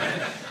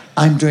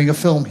 I'm doing a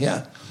film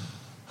here."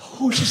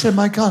 "Oh," she said,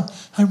 "my God,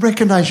 I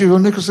recognise you. You're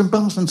Nicholson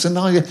Parsons." And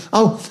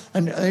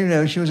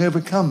she was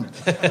overcome.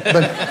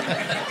 But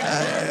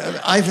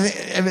I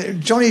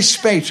think Johnny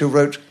Spate, who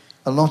wrote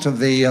a lot of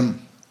the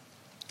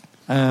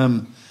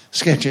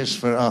sketches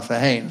for Arthur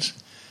Haynes,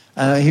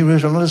 he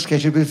wrote a lot of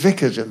sketches with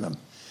vicars in them.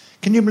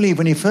 Can you believe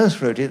when he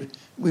first wrote it,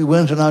 we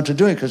weren't allowed to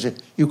do it because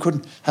you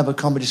couldn't have a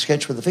comedy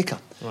sketch with a vicar.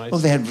 Right.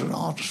 Well, they had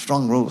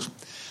strong rules.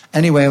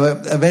 Anyway,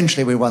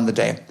 eventually we won the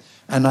day,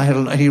 and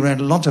he read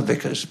a lot of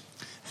vicars.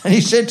 And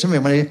he said to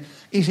me,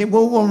 he said,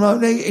 well, no,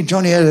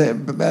 Johnny had a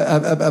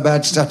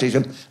bad study.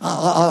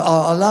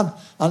 I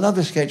love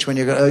the sketch when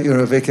you're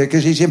a vicar,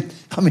 because he said,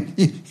 I mean,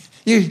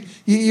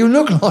 you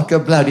look like a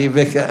bloody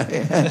vicar.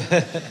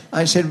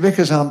 I said,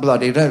 vicars aren't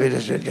bloody, don't they?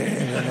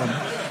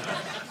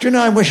 Do you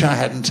know, I wish I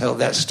hadn't told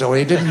that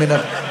story. It didn't mean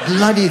a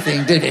bloody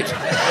thing, did it?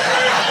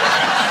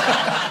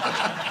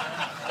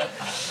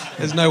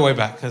 There's no way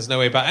back.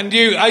 And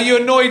are you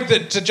annoyed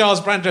that Giles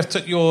Brandreth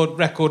took your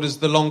record as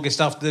the longest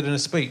after doing a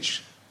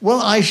speech? Well,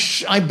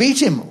 I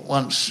beat him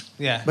once.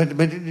 Yeah. But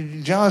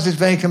Giles is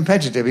very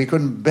competitive. He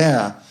couldn't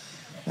bear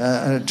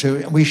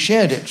we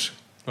shared it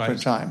for a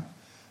time.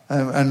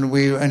 And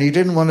he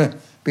didn't want to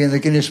be in the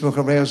Guinness Book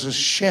of Wales as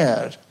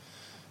shared.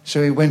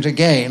 So he went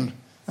again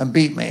and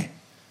beat me.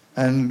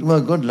 And,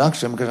 well, good luck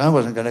to him, because I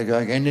wasn't going to go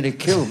again. He'd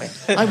kill me.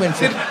 I went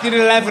for... You did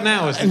 11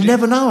 hours, did you?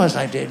 11 hours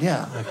I did,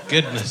 yeah. Oh,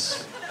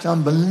 goodness. It's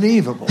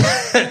unbelievable.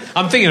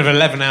 I'm thinking of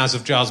 11 hours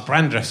of Giles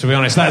Brandreth, to be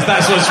honest.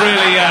 That's what's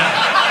really...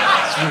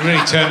 it's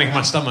really turning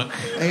my stomach.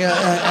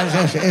 Yeah.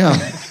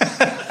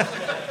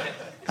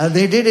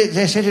 They did it.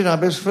 They set it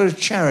up. It was for a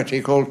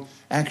charity called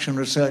Action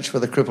Research for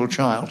the Crippled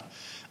Child,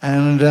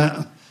 and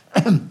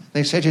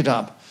they set it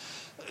up.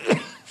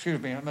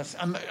 Excuse me.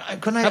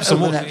 Can I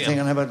open that thing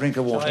and have a drink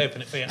of water? Shall I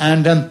open it for you?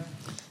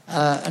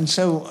 And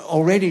so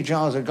already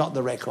Giles had got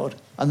the record,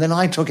 and then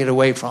I took it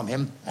away from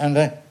him,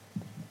 and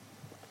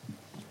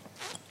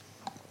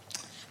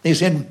they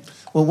said,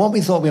 "Well, what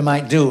we thought we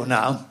might do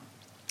now,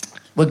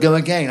 we'll go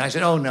again." I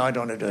said, "Oh no, I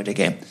don't want to do it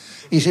again."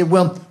 He said,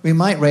 "Well, we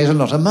might raise a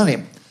lot of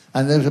money."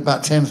 And there was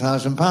about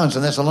 £10,000,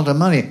 and that's a lot of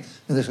money.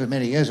 And this was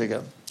many years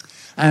ago.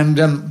 And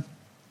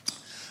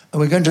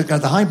we're going to go to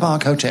the Hyde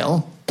Park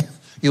Hotel.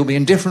 You'll be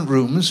in different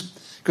rooms,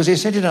 because they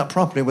set it up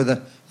properly with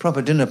a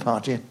proper dinner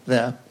party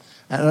there,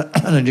 and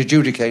an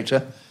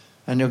adjudicator,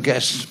 and your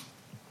guests.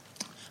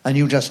 And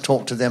you just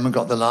talked to them and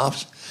got the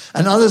laughs.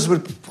 And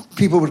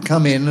people would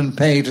come in and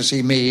pay to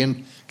see me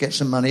and get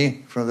some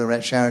money from the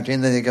Red Charity,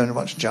 and then they'd go and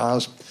watch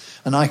Giles.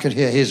 And I could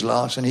hear his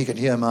laughs, and he could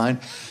hear mine.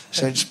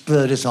 So it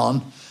spurred us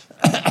on.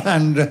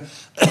 And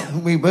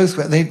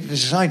they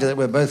decided that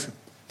we're both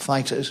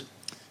fighters.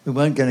 We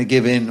weren't going to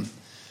give in.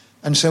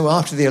 And so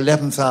after the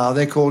 11th hour,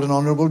 they called an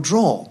honourable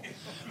draw.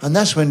 And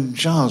that's when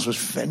Giles was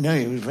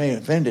he was very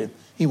offended.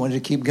 He wanted to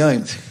keep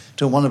going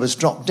till one of us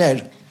dropped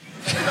dead.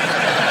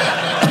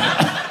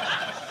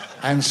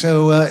 And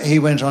so he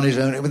went on his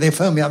own. They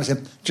phoned me up and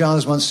said,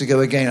 "Giles wants to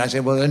go again." I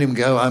said, "Well, let him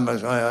go.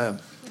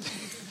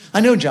 I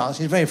know Giles.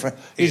 He's very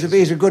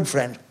he's a good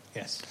friend.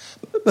 Yes.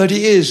 But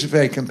he is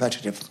very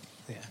competitive.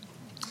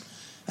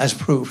 As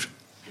proved.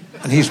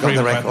 And he's got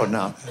the record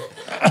now.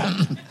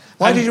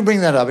 Why did you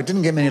bring that up? It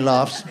didn't get many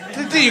laughs.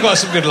 You got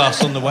some good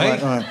laughs on the way.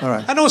 All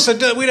right. And also,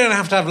 we don't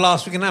have to have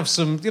laughs. We can have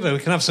some, we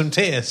can have some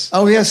tears.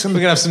 Oh, yes. We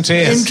can have some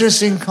tears.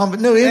 Interesting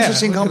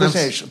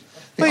conversation.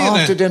 The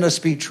after-dinner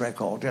speech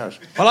record, yes.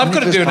 Well, I've got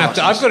to do an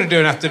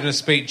after-dinner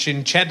speech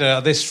in Cheddar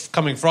this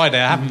coming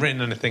Friday. I haven't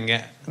written anything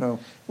yet. No.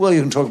 Well,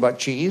 you can talk about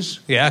cheese.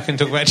 Yeah, I can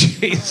talk about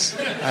cheese.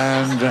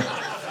 And...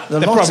 There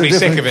are They're lots of probably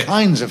sick of different it.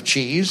 kinds of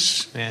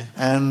cheese. Yeah.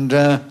 And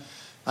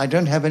I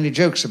don't have any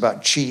jokes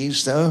about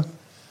cheese, though,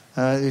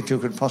 that you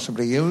could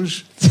possibly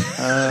use.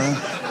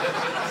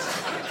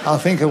 I'll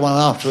think of one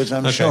afterwards,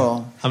 I'm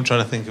sure. I'm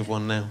trying to think of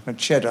one now. But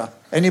cheddar.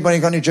 Anybody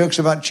got any jokes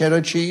about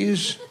cheddar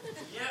cheese?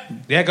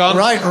 Yeah, go on.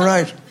 All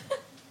right.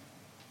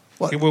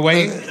 What? We're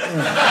waiting.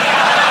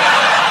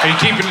 Are you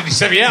keeping it to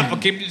yourself? Yeah, I'm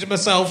keeping it to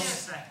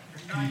myself.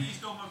 I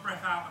used all my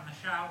breath out on the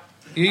shout.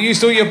 You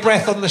used all your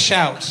breath on the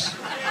shout.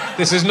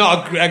 This is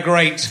not a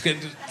great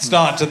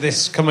start to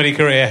this comedy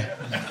career.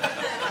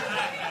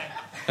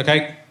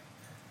 Okay.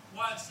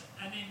 What's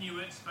an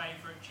Inuit's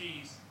favourite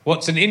cheese?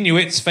 What's an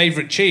Inuit's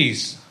favourite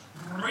cheese?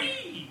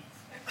 Brie.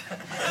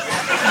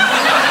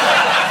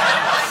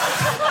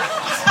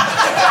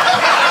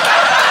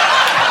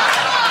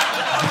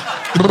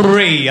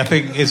 Brie, I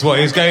think, is what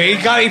he's going.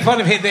 He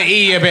kind of hit the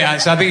E a bit,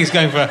 so I think he's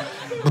going for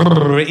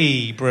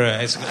brie.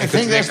 I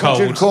think that's what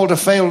you'd call a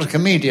failed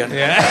comedian.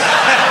 Yeah.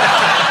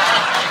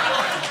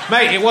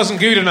 Mate, it wasn't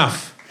good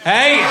enough.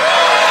 Hey?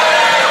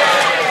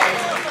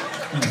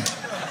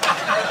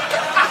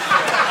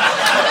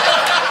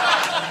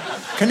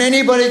 Can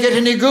anybody get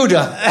any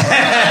Gouda?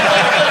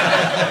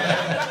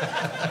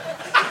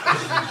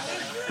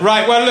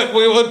 Right, well,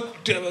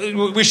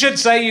 look, we should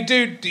say you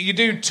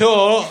do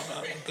tour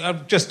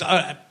just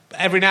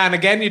every now and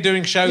again. You're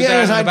doing shows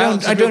out and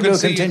about. I don't do a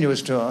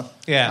continuous tour.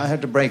 Yeah. I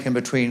had to break in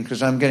between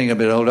because I'm getting a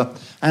bit older.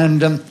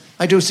 And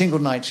I do single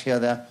nights here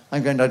there.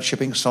 I'm going down to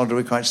Shipping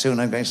Salisbury quite soon.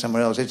 I'm going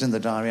somewhere else. It's in the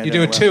diary. You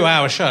do a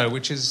 2-hour show,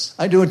 which is...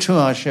 I do a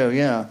 2-hour show,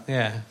 yeah.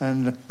 Yeah.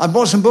 And I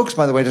bought some books,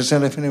 by the way, to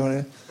sell if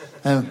anyone...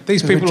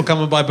 These people will come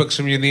and buy books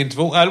from you in the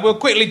interval. We'll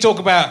quickly talk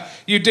about...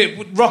 You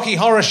did Rocky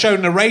Horror Show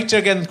narrator,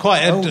 again,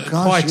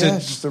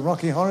 yes, the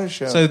Rocky Horror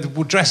Show. So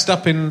dressed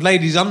up in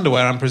ladies'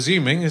 underwear, I'm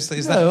presuming. Is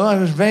that... No, I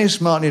was very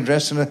smartly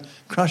dressed in a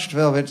crushed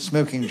velvet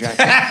smoking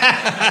jacket.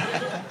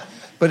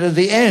 But at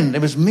the end,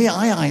 it was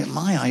my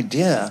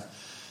idea,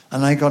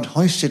 and I got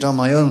hoisted on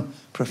my own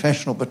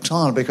professional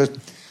baton because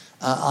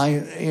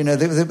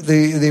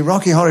the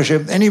Rocky Horror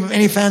Show.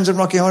 Any fans of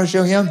Rocky Horror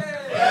Show here?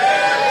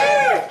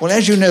 Well,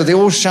 as you know, they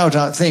all shout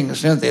out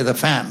things, don't they? The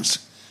fans.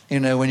 You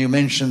know, when you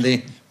mention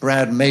the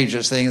Brad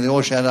Majors thing, they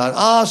all shout out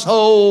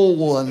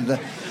 "arsehole!"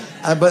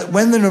 And but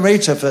when the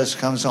narrator first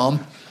comes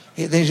on,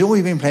 they've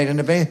always been played in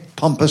a very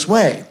pompous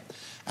way.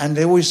 And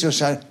they always just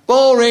say,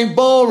 "Boring,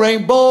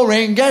 boring,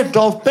 boring, get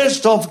off,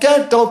 pissed off,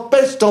 get off,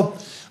 pissed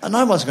off." And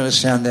I wasn't going to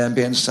stand there and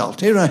be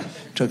insulted. I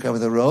took over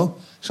the role.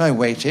 So I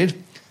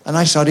waited, and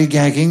I started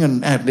gagging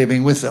and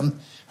ad-libbing with them.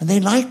 And they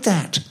liked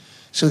that.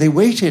 So they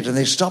waited, and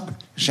they stopped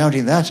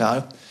shouting that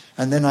out.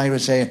 And then I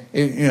would say,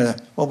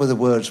 what were the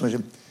words?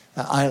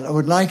 I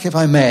would like, if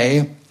I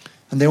may,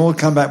 and they all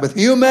come back with,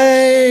 "You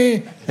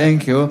may,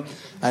 thank you.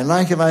 I'd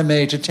like, if I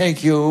may, to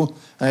take you."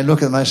 And I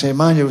look at them, I say,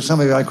 "Mind you,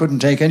 some of you I couldn't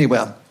take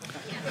anywhere.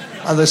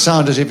 Other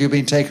sound as if you've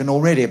been taken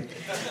already."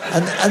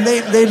 And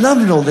they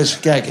loved all this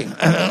gagging.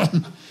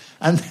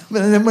 And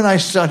then when I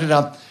started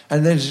up,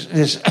 and then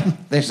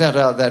they sat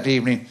out that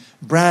evening,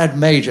 Brad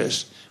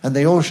Majors, And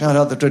they all shout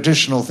out the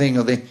traditional thing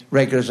of the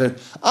regular, said,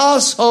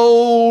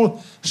 "Arsehole!"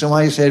 So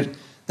I said,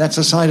 "That's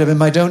a side of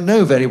him I don't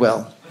know very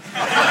well."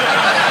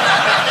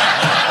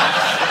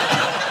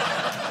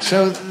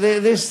 So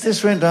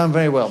this went down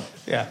very well.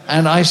 Yeah.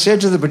 And I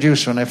said to the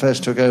producer when I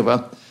first took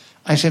over,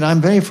 I said,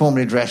 "I'm very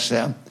formally dressed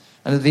there."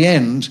 And at the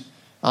end,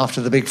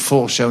 after the big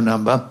full show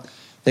number,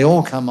 they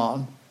all come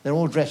on. They're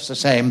all dressed the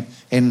same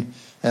in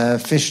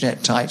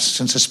fishnet tights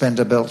and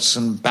suspender belts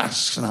and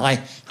basques and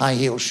high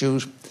heel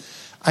shoes.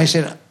 I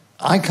said,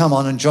 I come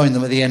on and join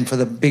them at the end for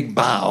the big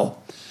bow.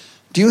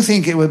 Do you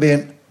think it would be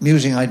an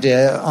amusing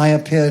idea I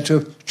appeared to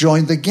have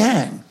joined the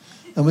gang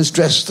and was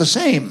dressed the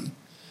same?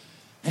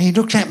 And he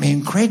looked at me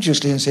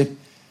incredulously and said,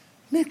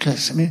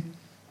 "Nicholas, I mean,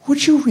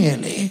 would you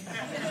really?"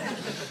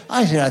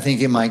 I said, "I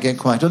think it might get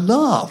quite a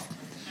laugh."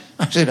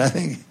 I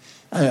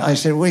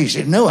said, well, he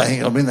said, "No, I think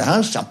it'll bring the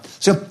house down."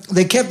 So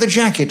they kept the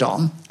jacket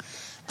on,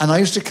 and I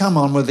used to come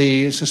on with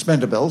the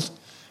suspender belt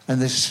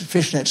and the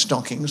fishnet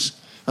stockings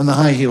and the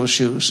high heel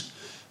shoes.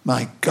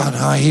 My God,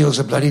 high heels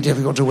are bloody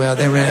difficult to wear.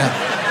 They're rare.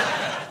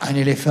 I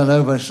nearly fell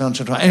over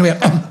once or twice. Anyway,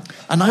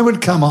 and I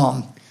would come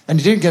on, and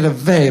he did get a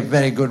very,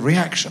 very good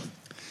reaction.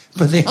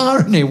 But the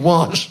irony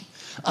was,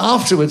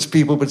 afterwards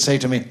people would say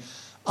to me,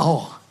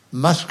 "Oh,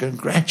 must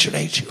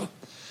congratulate you."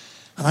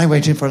 And I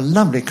waited for a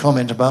lovely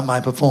comment about my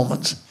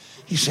performance.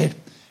 He said,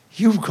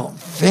 "You've got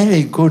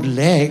very good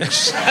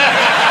legs."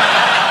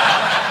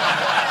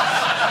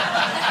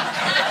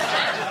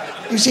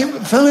 You see,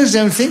 fellas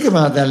don't think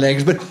about their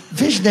legs, but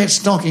fishnet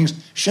stockings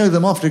show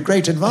them off to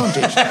great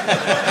advantage.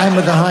 And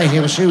with the high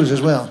heel shoes as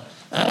well.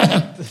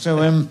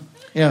 So,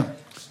 yeah,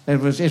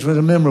 it was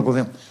a memorable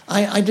thing.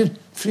 I did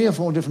 3 or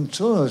 4 different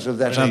tours of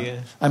that.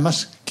 I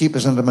must keep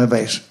this under my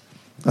base.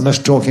 I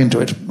must talk into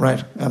it,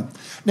 right?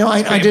 No,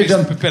 I did...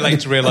 a bit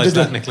late to realise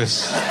that,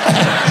 Nicholas.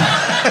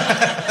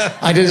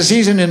 I did a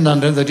season in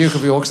London, the Duke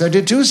of York's. I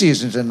did 2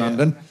 seasons in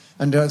London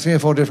and 3 or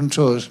 4 different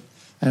tours.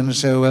 And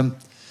so...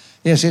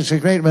 yes, it's a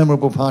great,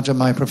 memorable part of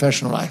my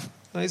professional life.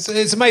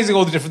 It's amazing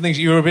all the different things.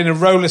 You've been a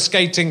roller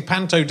skating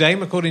panto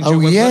dame, according to your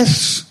website. Oh,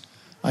 yes.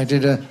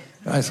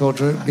 I thought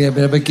it would be a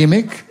bit of a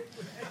gimmick.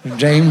 A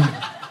dame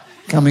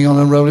coming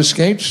on roller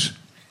skates.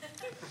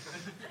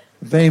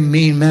 Very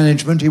mean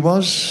management he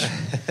was.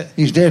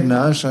 He's dead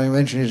now, so I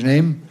mentioned his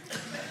name.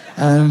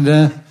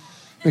 And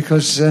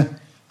because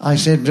I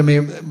said to me,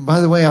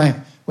 by the way, I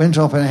went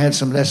off and I had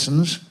some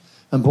lessons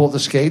and bought the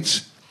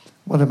skates.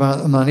 What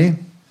about the money?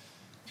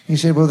 He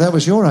said, "Well, that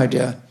was your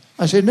idea."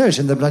 I said, "No, it's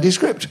in the bloody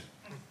script."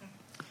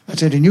 I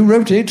said, "And you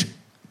wrote it?"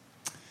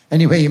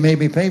 Anyway, you made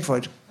me pay for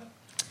it.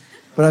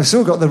 But I've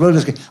still got the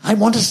roller skates. I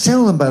want to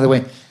sell them, by the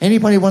way.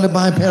 Anybody want to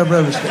buy a pair of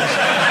roller skates?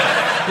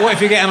 What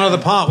if you get another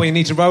part where you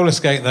need to roller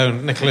skate, though,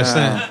 Nicholas?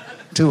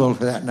 Too old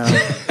for that now.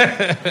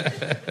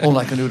 All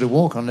I can do to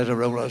walk on, let a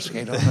roller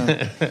skate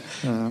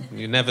on.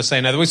 You never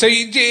say no. So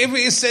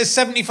it's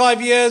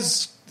 75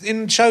 years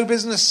in show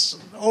business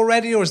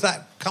already, or is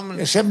that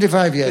coming?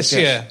 75 years, this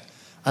year.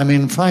 I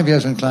mean, 5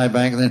 years in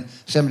Clydebank and then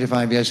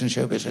 75 years in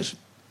show business.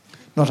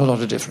 Not a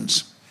lot of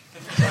difference.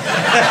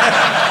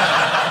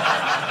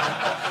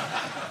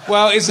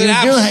 Well,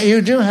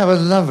 you do have a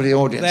lovely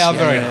audience. They are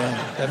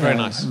they're very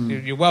nice.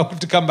 You're welcome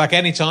to come back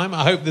anytime.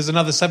 I hope there's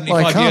another 75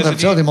 years. Well, I can't. I've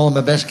told him all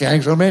my best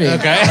gags already.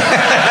 Okay.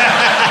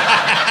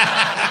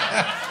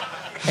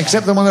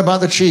 Except the one about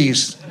the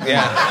cheese.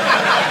 Yeah.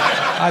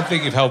 I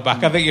think you've held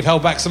back. I think you've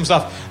held back some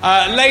stuff.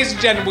 Ladies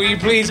and gentlemen, will you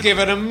please give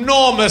an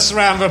enormous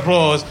round of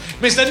applause,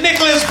 Mr.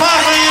 Nicholas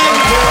Parsons?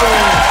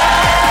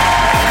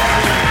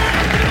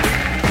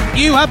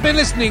 You have been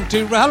listening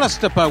to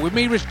RHLSTP with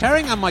me, Rich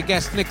Herring, and my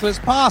guest, Nicholas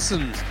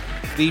Parsons.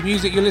 The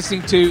music you're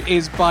listening to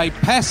is by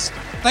Pest.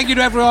 Thank you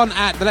to everyone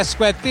at the Leicester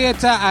Square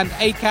Theatre and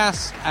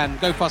ACAS and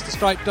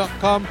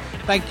GoFasterStripe.com.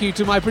 Thank you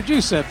to my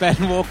producer, Ben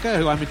Walker,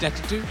 who I'm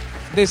indebted to.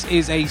 This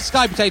is a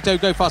Sky Potato,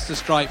 Go Faster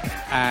Stripe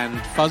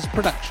and Fuzz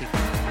production.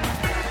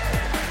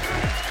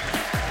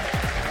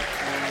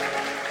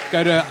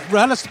 Go to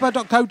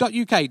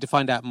RHLSTP.co.uk to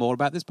find out more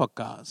about this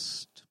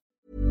podcast.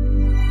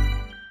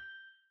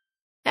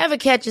 Ever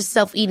catch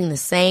yourself eating the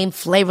same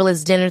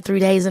flavorless dinner 3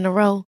 days in a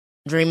row?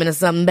 Dreaming of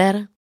something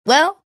better?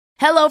 Well,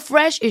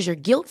 HelloFresh is your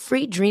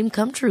guilt-free dream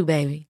come true,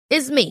 baby.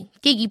 It's me,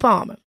 Keke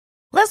Palmer.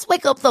 Let's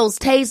wake up those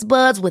taste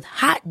buds with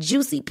hot,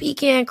 juicy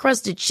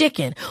pecan-crusted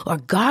chicken or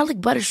garlic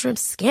butter shrimp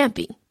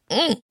scampi.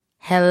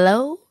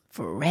 Hello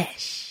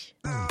Fresh.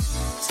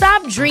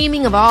 Stop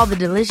dreaming of all the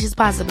delicious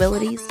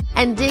possibilities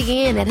and dig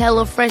in at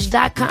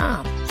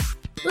HelloFresh.com.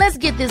 Let's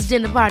get this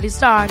dinner party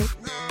started.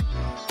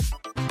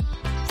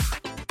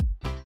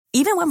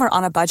 Even when we're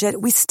on a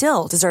budget, we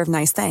still deserve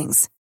nice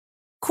things.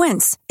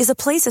 Quince is a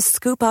place to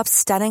scoop up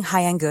stunning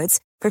high-end goods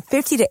for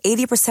 50 to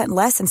 80%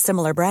 less than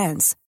similar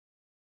brands.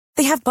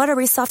 They have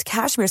buttery soft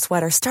cashmere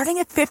sweaters starting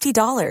at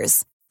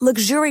 $50,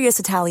 luxurious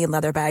Italian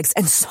leather bags,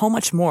 and so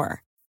much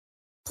more.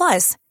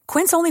 Plus,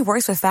 Quince only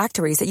works with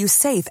factories that use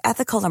safe,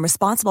 ethical, and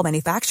responsible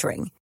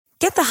manufacturing.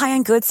 Get the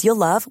high-end goods you'll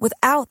love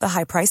without the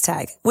high price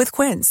tag with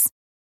Quince.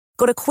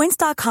 Go to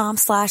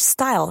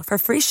quince.com/style for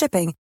free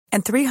shipping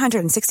and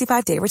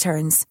 365-day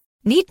returns.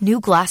 Need new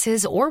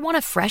glasses or want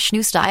a fresh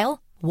new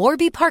style?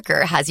 Warby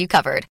Parker has you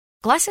covered.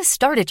 Glasses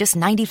start at just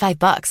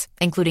 $95,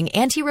 including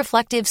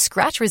anti-reflective,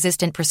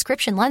 scratch-resistant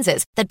prescription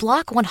lenses that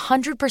block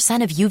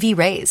 100% of UV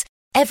rays.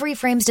 Every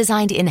frame's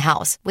designed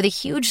in-house with a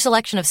huge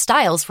selection of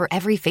styles for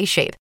every face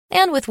shape.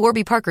 And with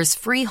Warby Parker's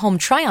free home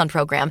try-on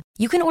program,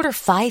 you can order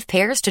 5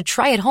 pairs to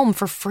try at home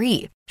for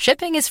free.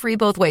 Shipping is free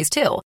both ways,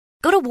 too.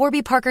 Go to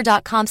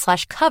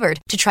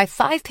warbyparker.com/covered to try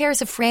 5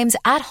 pairs of frames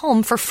at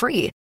home for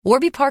free.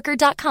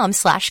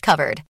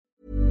 warbyparker.com/covered.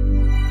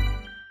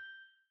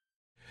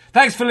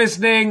 Thanks for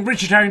listening.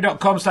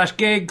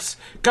 richardherring.com/gigs.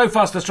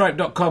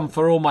 gofasterstripe.com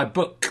for all my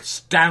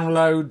books,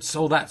 downloads,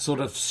 all that sort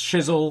of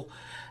shizzle.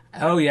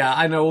 Oh, yeah,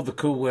 I know all the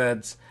cool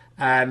words.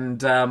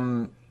 And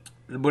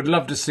would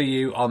love to see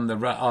you on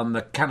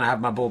the Can I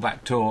Have My Ball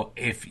Back tour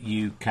if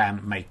you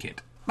can make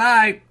it.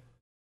 Bye.